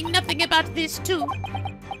am knowing nothing about this too.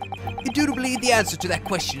 Indubitably, the answer to that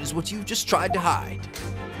question is what you've just tried to hide.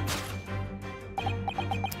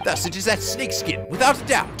 Thus, it is that snakeskin, without a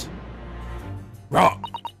doubt. Wrong.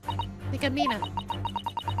 Nikomina.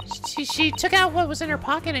 She took out what was in her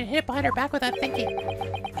pocket and hid it behind her back without thinking.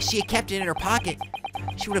 If she had kept it in her pocket,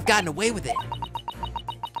 she would have gotten away with it.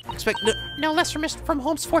 Expect no less from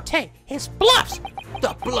Holmes' forte, his bluffs!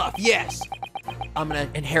 The bluff, yes! I'm gonna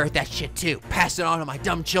inherit that shit too, pass it on to my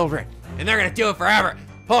dumb children, and they're gonna do it forever.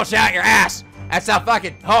 Pull shit out your ass! That's how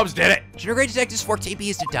fucking Holmes did it! Should a great detective's forte be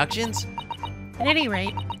his deductions? At any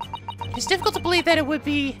rate, it is difficult to believe that it would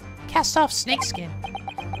be cast-off snakeskin.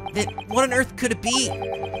 Then what on earth could it be?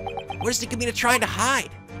 What is Nikomina trying to hide?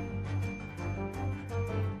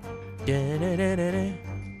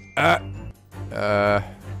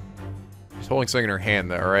 She's holding something in her hand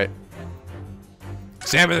though, right?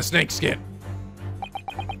 Examine the snakeskin.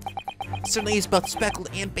 It certainly is both speckled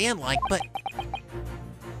and band-like, but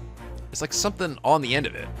It's like something on the end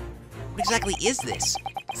of it. what exactly is this?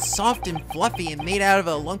 It's soft and fluffy and made out of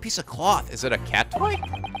a long piece of cloth. Is it a cat toy?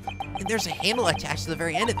 And there's a handle attached to the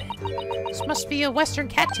very end of it. This must be a Western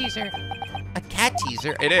cat teaser. A cat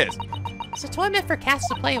teaser? It is. It's a toy meant for cats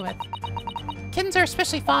to play with. Kittens are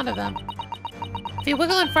especially fond of them. If you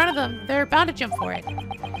wiggle in front of them, they're bound to jump for it.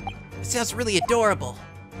 It sounds really adorable.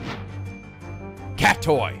 Cat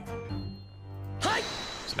toy.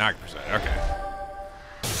 It's 90%. Okay.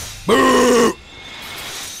 Boo!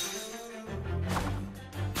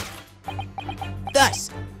 Thus,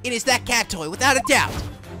 it is that cat toy, without a doubt.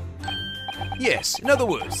 Yes, in other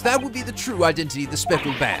words, that would be the true identity of the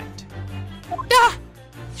speckled band. Ah!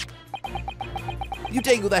 You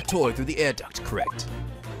dangle that toy through the air duct, correct?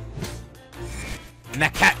 And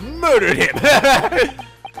that cat murdered him.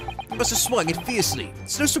 You must have swung it fiercely.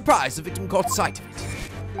 It's no surprise the victim caught sight of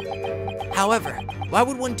it. However, why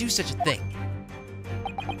would one do such a thing?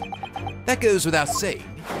 That goes without saying.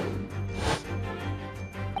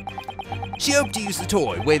 She hoped to use the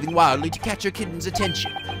toy, waving wildly to catch her kitten's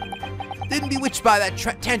attention. Then, bewitched by that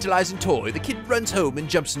tantalizing toy, the kitten runs home and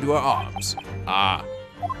jumps into her arms. Ah.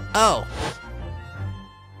 Oh,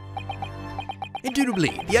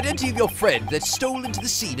 Indubitably, the identity of your friend that stole into the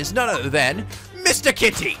scene is none other than Mr.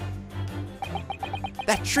 Kitty!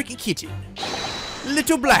 That tricky kitten.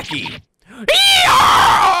 Little Blackie.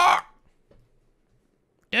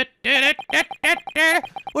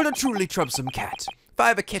 What a truly troublesome cat. If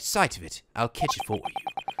I ever catch sight of it, I'll catch it for you.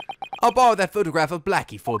 I'll borrow that photograph of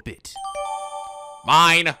Blackie for a bit.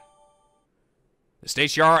 Mine. The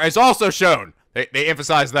stationery is also shown. They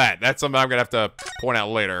emphasize that. That's something I'm gonna have to point out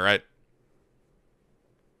later, right?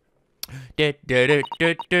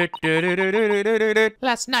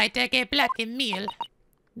 Last night I gave Blackie a meal.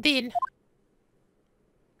 Then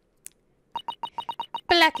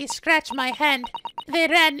Blackie scratched my hand. They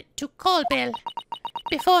ran to call bell.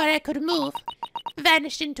 Before I could move,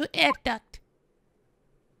 vanished into air duct.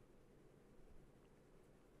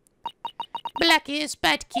 Blackie is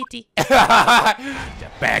bad kitty. It's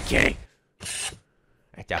a bad kitty.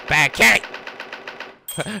 It's a bad kitty.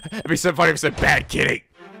 It'd be so funny if it said bad kitty.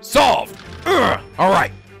 Solved. All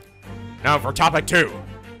right. Now for topic 2.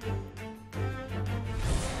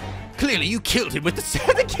 Clearly you killed him with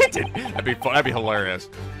The kitten. That'd be fun. That'd be hilarious.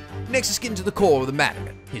 Next, let's get into the core of the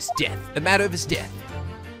matter. His death. The matter of his death.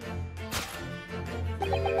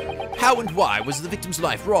 How and why was the victim's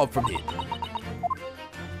life robbed from him?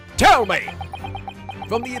 Tell me.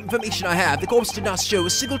 From the information I have, the corpse did not show a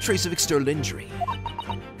single trace of external injury.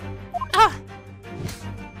 Ah!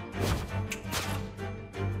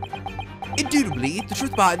 Indubitably, the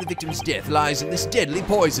truth behind the victim's death lies in this deadly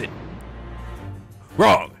poison.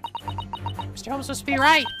 Wrong. Mr. Holmes must be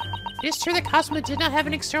right. It is true that Cosmo did not have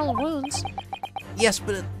any external wounds. yes,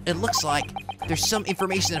 but it looks like there's some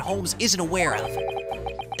information that Holmes isn't aware of.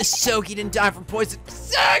 Soki didn't die from poison.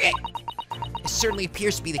 Soki! It certainly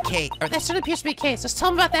appears to be the case. That certainly appears to be the case. Let's tell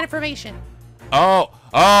him about that information. Oh,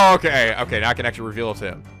 okay. Okay, now I can actually reveal it to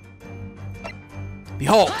him.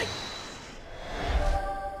 Behold!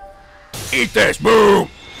 Eat this, boom!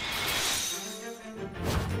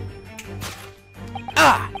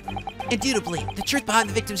 Ah! Indubitably, the truth behind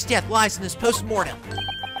the victim's death lies in this post-mortem.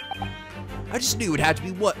 I just knew it had to be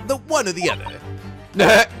the one or the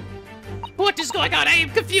other. What is going on? I am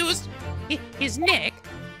confused. His neck?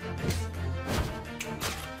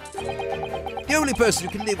 The only person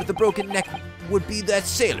who can live with a broken neck would be that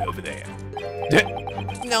sailor over there.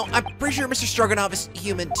 No, I'm pretty sure Mr. Stroganoff is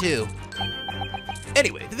human too.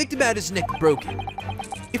 Anyway, the victim had his neck broken.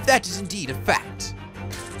 If that is indeed a fact.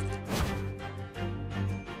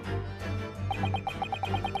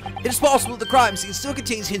 It is possible the crime scene still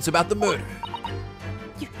contains hints about the murder.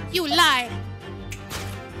 You lie.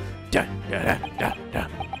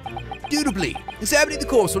 Indubitably, examining the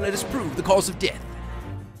corpse will let us prove the cause of death.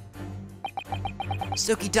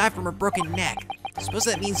 Soki died from her broken neck. Suppose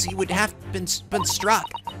that means he would have been struck.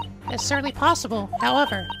 It's certainly possible.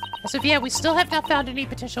 However, as of yet, we still have not found any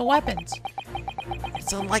potential weapons.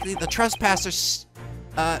 It's unlikely the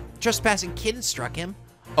trespassing kid struck him.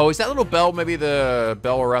 Oh, is that little bell maybe the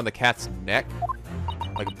bell around the cat's neck?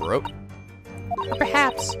 Like it broke? Or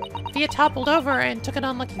perhaps, if he had toppled over and took an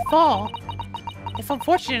unlucky fall, if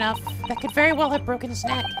unfortunate enough, that could very well have broken his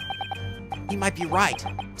neck. He might be right.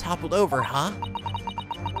 Toppled over, huh?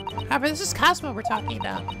 However, this is Cosmo we're talking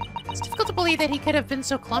about. It's difficult to believe that he could have been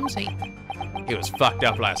so clumsy. He was fucked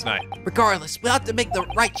up last night. Regardless, we'll have to make the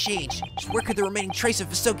right change. Just where could the remaining trace of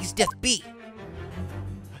Hisoki's death be?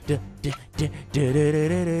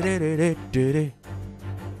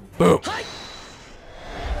 Boom.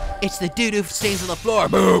 It's the doo-doo stains on the floor.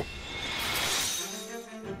 Boom.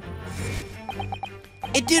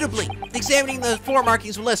 Indubitably, examining the floor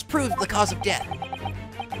markings will less prove the cause of death.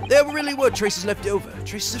 There really were traces left over.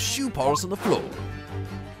 Traces of shoe polish on the floor.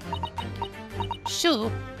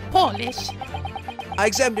 Shoe polish. I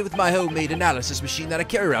examined it with my homemade analysis machine that I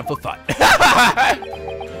carry around for fun.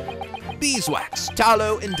 Beeswax,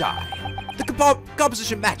 tallow, and dye. The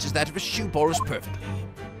composition matches that of a shoe polish perfectly.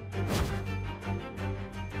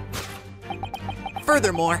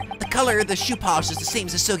 Furthermore, the color of the shoe polish is the same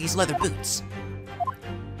as Asogi's leather boots.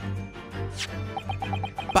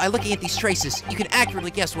 By looking at these traces, you can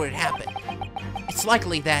accurately guess what had happened. It's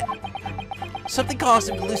likely that something caused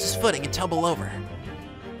him to lose his footing and tumble over.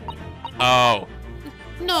 Oh.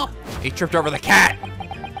 No. He tripped over the cat.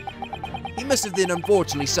 He must have then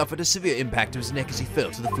unfortunately suffered a severe impact to his neck as he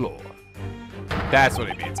fell to the floor. That's what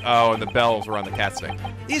he means. Oh, and the bells were on the cat stick.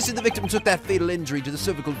 The instant the victim took that fatal injury to the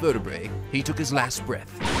cervical vertebrae, he took his last breath.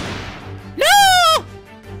 No!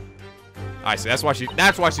 I see. That's why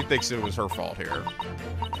she thinks it was her fault here.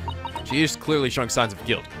 She is clearly showing signs of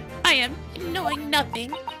guilt. I am knowing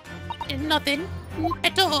nothing. Nothing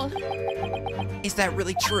at all. Is that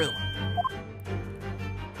really true?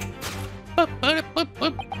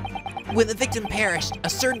 When the victim perished, a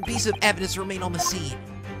certain piece of evidence remained on the scene.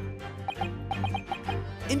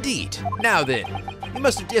 Indeed. Now then, you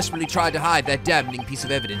must have desperately tried to hide that damning piece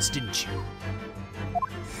of evidence, didn't you?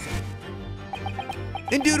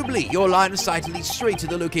 Indubitably, your line of sight leads straight to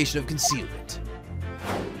the location of concealment.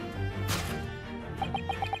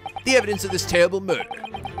 The evidence of this terrible murder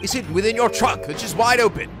is hidden within your trunk, which is wide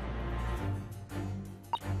open.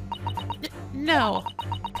 No.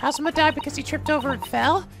 Kazuma died because he tripped over and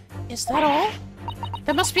fell? Is that all?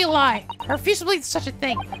 That must be a lie. I refuse to believe such a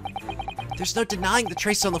thing. There's no denying the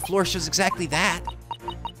trace on the floor shows exactly that.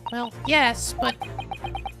 Well, yes, but...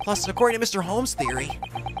 Plus, according to Mr. Holmes' theory,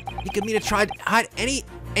 Nikomina tried to hide any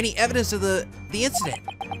evidence of the incident.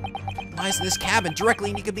 Lies in this cabin, directly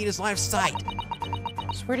in Nikomina's line of sight.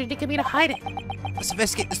 So where did Nikomina hide it? Let's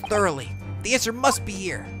investigate this thoroughly. The answer must be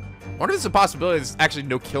here. I wonder if there's a possibility there's actually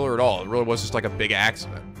no killer at all. It really was just like a big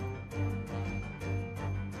accident.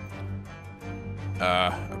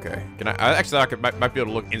 Okay. Can I actually thought I might be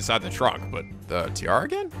able to look inside the trunk, but the tiara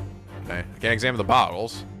again? Okay. I can't examine the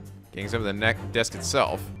bottles. Can't examine the desk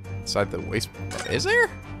itself. Inside the waste... Is there?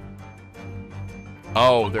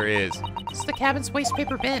 Oh, there is. It's the cabin's waste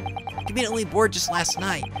paper bin. Nikomina only boarded just last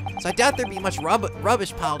night, so I doubt there'd be much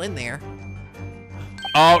rubbish piled in there.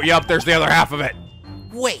 Oh, yep, there's the other half of it.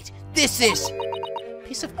 Wait, this is...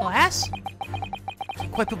 Piece of glass?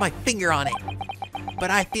 Can't quite put my finger on it. But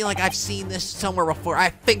I feel like I've seen this somewhere before.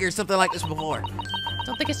 I've fingered something like this before.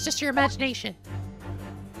 Don't think it's just your imagination.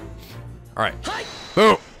 All right.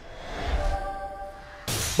 Boom.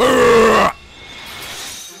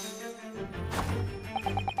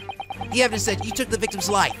 The evidence that you took the victim's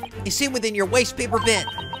life is hidden within your waste paper bin.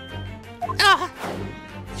 Ah!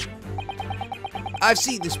 I've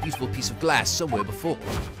seen this beautiful piece of glass somewhere before.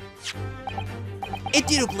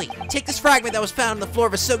 Indubitably, take this fragment that was found on the floor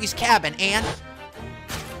of Asogi's cabin and...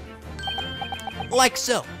 Like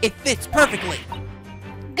so, it fits perfectly.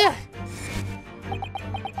 Gah!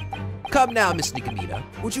 Come now, Miss Nikomina,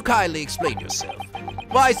 would you kindly explain yourself?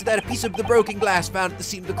 Why is it that a piece of the broken glass found at the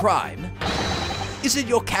scene of the crime is in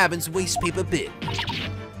your cabin's waste paper bin?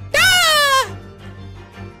 Ah!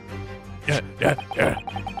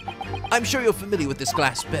 I'm sure you're familiar with this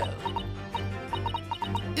glass bell.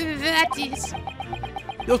 That is...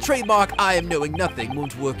 Your trademark I am knowing nothing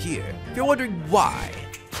won't work here. If you're wondering why,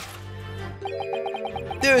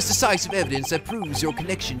 there is decisive evidence that proves your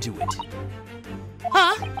connection to it.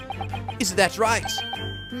 Huh? Isn't that right,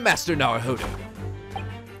 Master Naruhodō?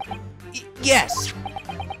 Yes!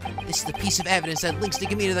 This is the piece of evidence that links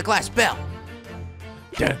Nikomina to the glass bell.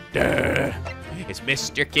 Dun, dun. It's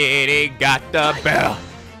Mr. Kitty got the bell.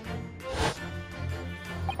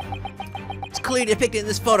 It's clearly depicted in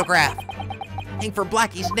this photograph. Hanging from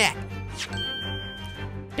Blackie's neck.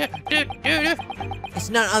 It's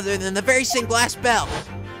none other than the very same glass bell.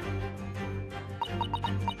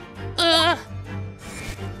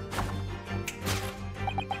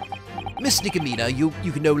 Miss Nikomina, you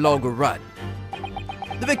can no longer run.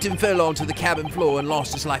 The victim fell onto the cabin floor and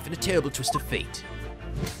lost his life in a terrible twist of fate.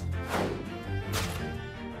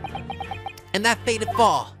 And that fated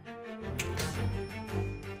fall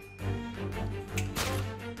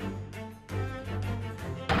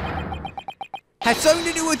had something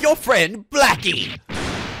to do with your friend, Blackie.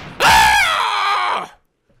 Ah!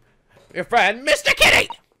 Your friend, Mr. Kitty!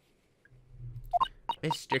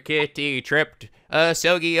 Mr. Kitty tripped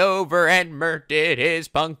Sogi over and murdered his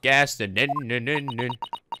punk ass.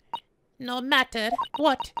 No matter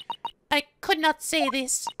what, I could not say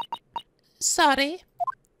this. Sorry.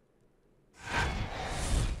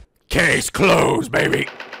 Case closed, baby.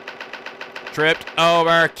 Tripped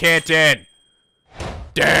over kitten.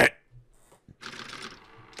 Dead.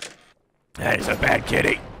 That is a bad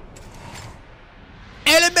kitty.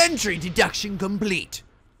 Elementary deduction complete.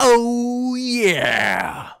 Oh,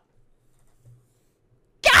 yeah.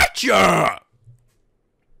 Gotcha!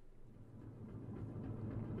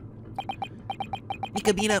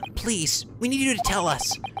 Nikomina, please, we need you to tell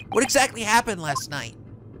us. What exactly happened last night?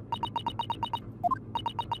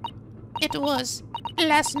 It was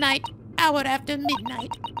last night, hour after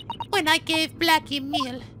midnight, when I gave Blackie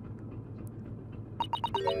meal.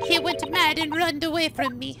 He went mad and ran away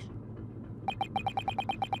from me.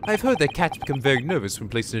 I've heard that cats become very nervous when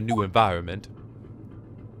placed in a new environment.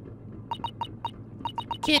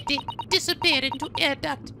 Kitty disappeared into air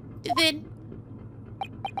duct. Then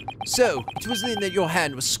So, it was then that your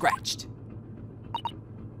hand was scratched.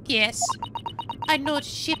 yes, I know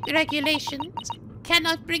ship regulations.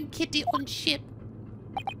 Cannot bring Kitty on ship.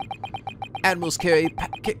 Animals carry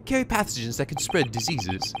Pathogens that can spread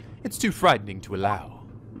diseases. It's too frightening to allow.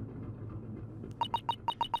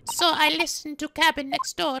 So I listened to cabin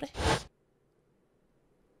next door.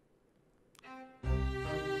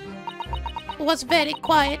 Was very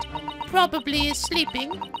quiet. Probably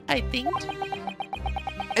sleeping, I think.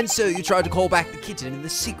 And so you tried to call back the kitten in the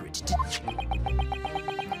secret, didn't you?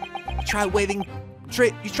 You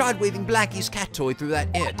tried waving Blackie's cat toy through that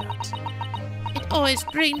air duct. It always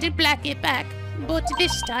brings the Blackie back, but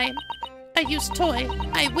this time I use toy,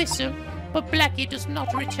 I whistle, but Blackie does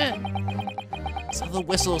not return. So the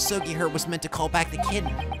whistle Sogi heard was meant to call back the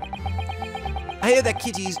kitten. I hear that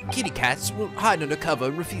kitty cats will hide under cover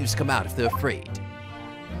and refuse to come out if they're afraid.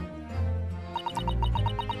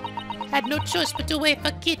 Had no choice but to wait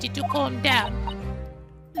for Kitty to calm down.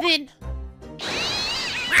 Then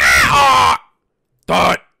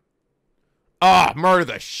Thud! Murder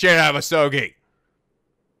the shit out of a Sogi.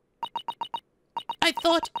 I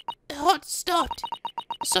thought the heart stopped.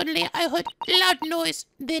 Suddenly I heard loud noise,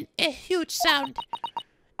 then a huge sound,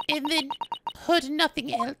 and then heard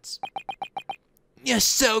nothing else.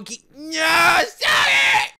 Sogi!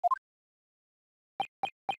 Sogi!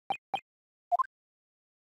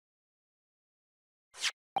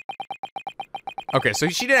 Okay, so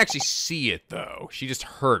she didn't actually see it, though. She just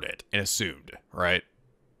heard it and assumed, right?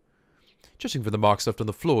 Judging from the marks left on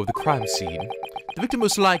the floor of the crime scene, the victim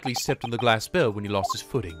most likely stepped on the glass bell when he lost his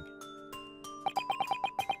footing.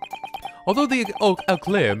 Although the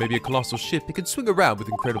Alclair may be a colossal ship, it can swing around with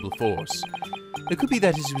incredible force. It could be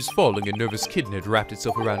that as he was falling, a nervous kitten had wrapped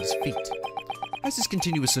itself around his feet. As his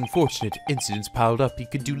continuous unfortunate incidents piled up, he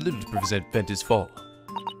could do little to prevent his fall.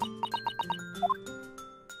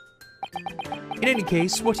 In any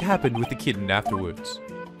case, what happened with the kitten afterwards?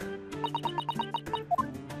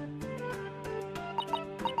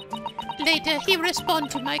 Later, he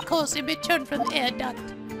responded to my calls and returned from the air duct.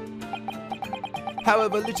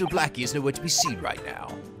 However, little Blackie is nowhere to be seen right now.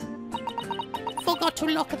 Forgot to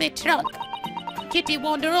lock the trunk. Kitty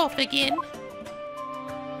wandered off again.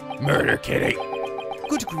 Murder kitty!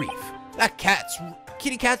 Good grief. That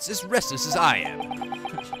kitty cat's as restless as I am.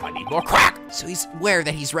 I need more crack! So he's aware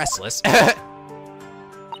that he's restless.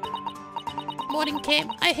 Morning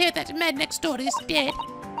came, I heard that man next door is dead,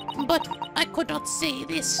 but I could not say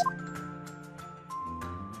this.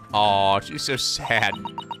 Aw, she's so sad.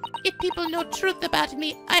 If people know truth about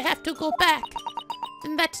me, I have to go back,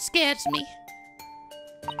 and that scares me.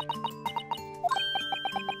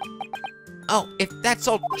 Oh, if that's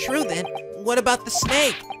all true then, what about the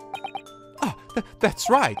snake? Ah, that's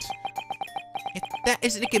right. If that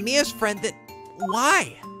is Nikomina's friend, then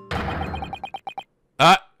why?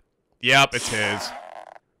 Yep, it's his.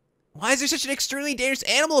 Why is there such an extremely dangerous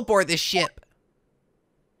animal aboard this ship?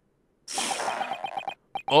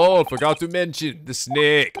 Oh, forgot to mention the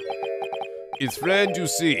snake. His friend, you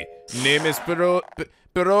see, name is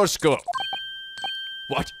Piroshko.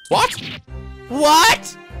 What? What?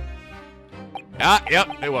 What?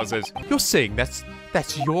 Yep, it was his. You're saying that's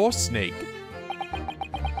your snake?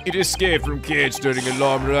 It escaped from cage during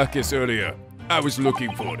alarm ruckus earlier. I was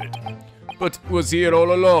looking for it, but was here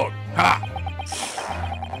all along. Ha!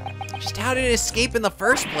 Just how did it escape in the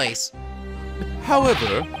first place?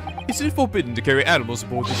 However, isn't it forbidden to carry animals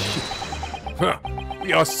aboard this ship? Huh.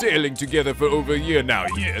 We are sailing together for over a year now,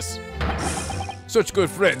 yes? Such good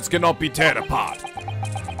friends cannot be torn apart.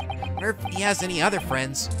 I wonder if he has any other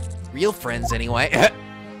friends. Real friends, anyway.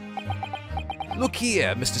 Look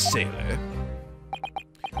here, Mr. Sailor.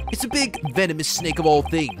 It's a big, venomous snake of all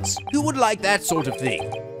things. Who would like that sort of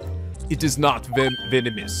thing? It is not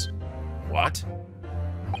venomous. What?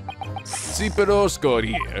 See Perosko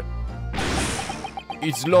here.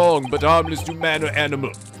 It's long but harmless to man or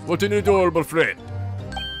animal. What an adorable friend.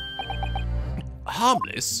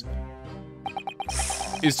 Harmless?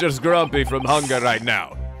 It's just grumpy from hunger right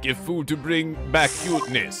now. Give food to bring back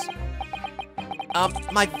cuteness.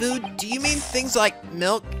 My food? Do you mean things like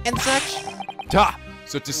milk and such? Ta!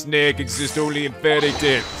 Such a snake exists only in fairy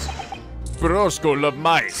tales. Perosko love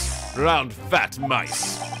mice. Round, fat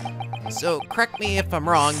mice. So, correct me if I'm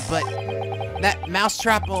wrong, but that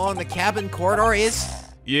mousetrap along the cabin corridor is?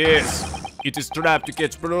 Yes, it is trapped to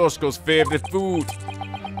catch Perosko's favorite food.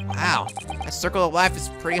 Wow, that circle of life is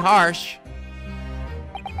pretty harsh.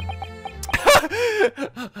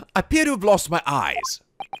 I appear to have lost my eyes.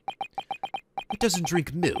 It doesn't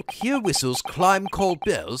drink milk, hear whistles, climb cold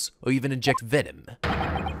bells, or even inject venom.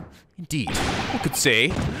 Indeed, Who could say?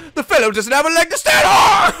 The fellow doesn't have a leg to stand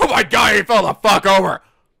on! Oh my god, he fell the fuck over!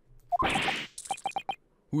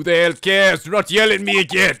 Who the hell cares? Do not yell at me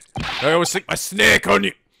again. I always stick my snake on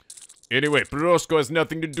you. Anyway, Perosko has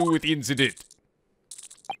nothing to do with the incident.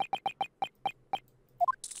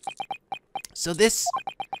 So this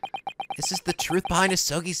is the truth behind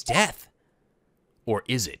Asogi's death. or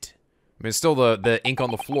is it? I mean, it's still the ink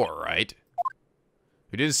on the floor, right?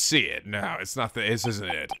 We didn't see it. No, it's not this isn't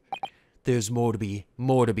it. There's more to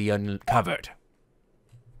be uncovered.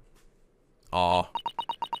 Aw.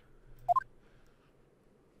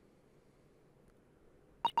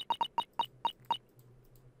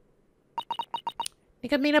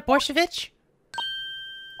 Nikomina Borshevich?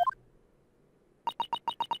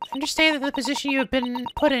 I understand that the position you have been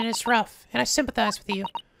put in is rough, and I sympathize with you.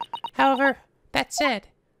 However, that said,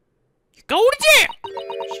 you go to jail!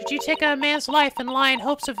 Should you take a man's life and lie in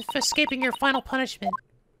hopes of escaping your final punishment,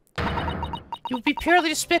 you would be purely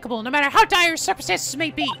despicable, no matter how dire your circumstances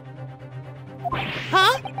may be.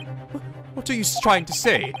 Huh? What are you trying to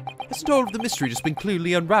say? Hasn't all of the mystery just been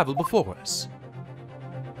clearly unraveled before us?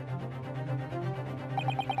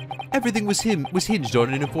 Everything was hinged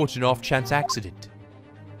on an unfortunate off-chance accident.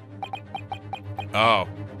 Oh.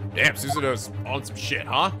 Damn, Susato's on some shit,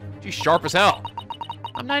 huh? She's sharp as hell.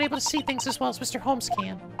 I'm not able to see things as well as Mr. Holmes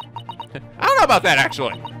can. I don't know about that,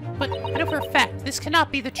 actually. But I know for a fact, this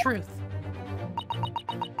cannot be the truth.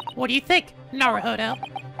 What do you think, Naruhodō?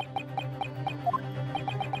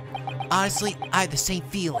 Honestly, I had the same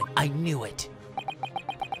feeling. I knew it.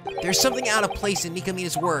 There's something out of place in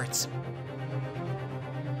Nikomina's words.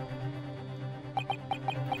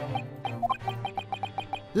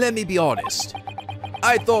 Let me be honest.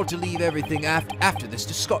 I thought to leave everything after this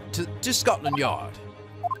to Scotland Yard.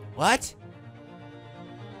 What?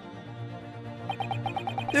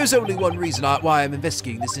 There's only one reason why I'm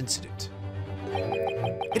investigating this incident.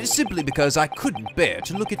 It is simply because I couldn't bear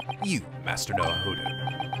to look at you, Master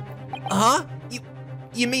Naruhodō. Huh?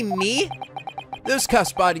 You mean me? Those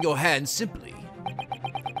cuffs binding your hands simply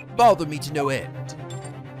bother me to no end.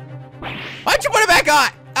 Why'd you put it back on?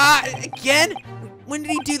 Again? When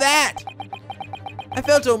did he do that? I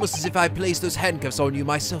felt almost as if I placed those handcuffs on you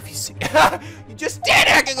myself, you see. You just did,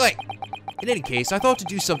 technically! In any case, I thought to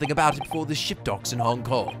do something about it before the ship docks in Hong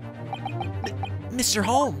Kong. Mr.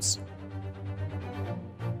 Holmes.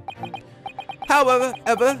 However,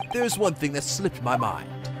 there's one thing that slipped my mind.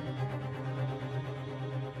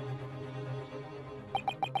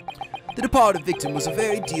 The departed victim was a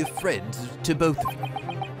very dear friend to both of you.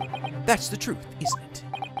 That's the truth, isn't it?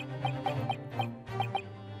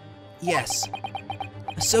 Yes.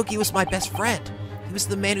 Asogi was my best friend. He was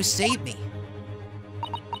the man who saved me.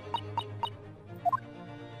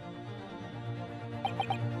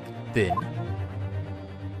 Then,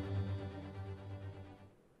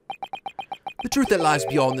 the truth that lies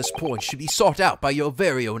beyond this point should be sought out by your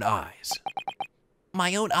very own eyes.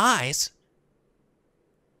 My own eyes?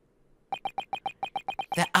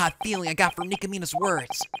 That odd feeling I got from Nikomina's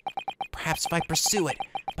words. Perhaps if I pursue it,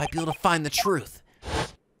 I might be able to find the truth.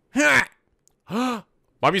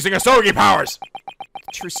 I'm using Asogi powers!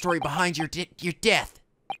 The true story behind your death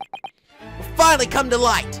will finally come to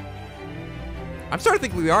light. I'm starting to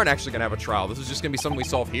think we aren't actually gonna have a trial. This is just gonna be something we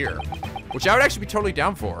solve here. Which I would actually be totally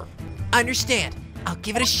down for. I understand. I'll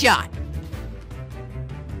give it a shot.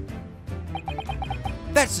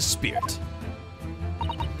 That's the spirit.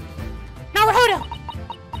 Naruhodō!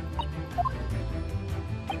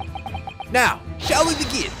 Now, shall we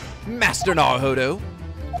begin, Master Naruhodō?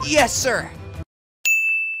 Yes, sir.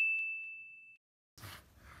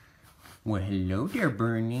 Well, hello there,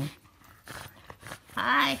 Bernie.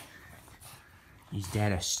 Hi. Is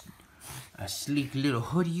that A sleek little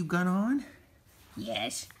hoodie you got on?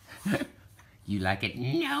 Yes. You like it?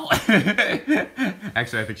 No.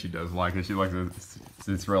 Actually, I think she does like it. She likes it.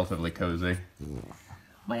 It's relatively cozy.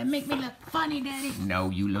 But it make me look funny, Daddy. No,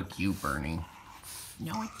 you look cute, Bernie.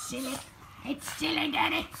 No, it's silly. It's silly,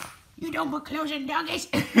 Daddy. You don't put clothes on doggies.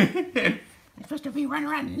 I'm supposed to be running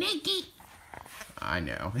around naked. I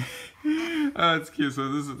know. Oh, it's cute.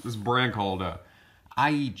 So this is this brand called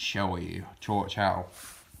Ai Chow.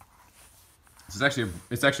 It's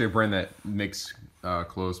actually a brand that makes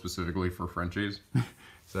clothes specifically for Frenchies.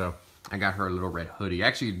 So I got her a little red hoodie.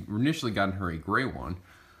 Actually, initially gotten her a gray one,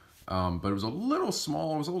 but it was a little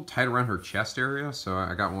small. It was a little tight around her chest area, so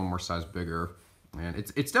I got one more size bigger. And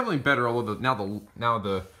it's definitely better. Although now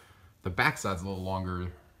the backside's a little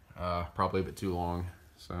longer, probably a bit too long.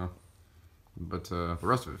 So, but the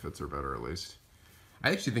rest of it fits her better at least.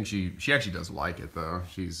 I actually think she actually does like it though.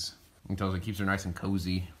 It keeps her nice and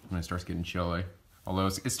cozy when it starts getting chilly. Although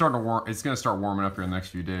it's starting to warm, it's gonna start warming up here in the next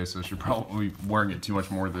few days, so she'll probably be wearing it too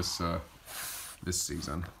much more this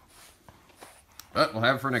season. But we'll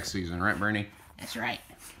have it for next season, right, Bernie? That's right.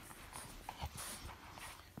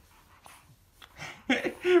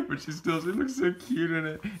 But she looks so cute in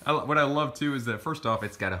it. What I love too is that first off,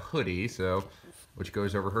 it's got a hoodie, which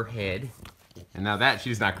goes over her head. And now that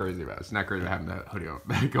she's not crazy about. She's not crazy about having that hoodie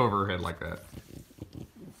go over her head like that.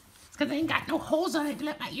 It's because I ain't got no holes on it to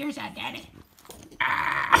let my ears out, Daddy.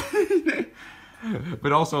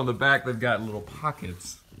 But also on the back, they've got little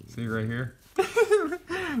pockets. See right here?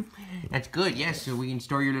 That's good, yes, so we can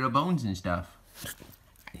store your little bones and stuff.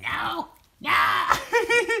 No! No!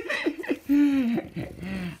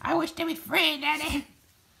 I wish to be free, Daddy.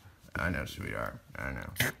 I know, sweetheart. I know.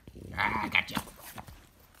 I got you.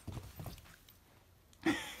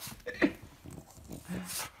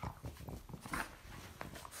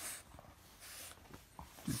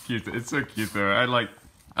 It's cute. It's so cute though. I like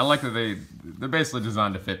that they're basically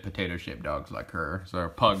designed to fit potato shaped dogs like her. So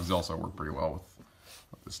pugs also work pretty well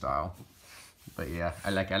with the style. But yeah, I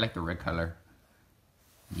like the red color.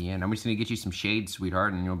 Yeah, and I'm just gonna get you some shades,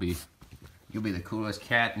 sweetheart, and you'll be the coolest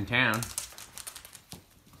cat in town.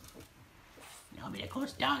 I'll be the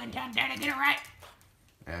coolest dog in town, Daddy. Get it right.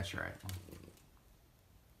 That's right.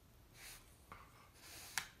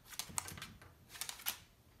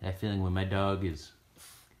 That feeling when my dog is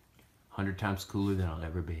 100 times cooler than I'll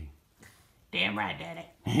ever be. Damn right,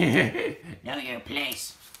 Daddy. Know your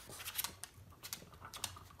place.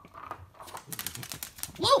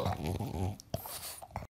 Woo!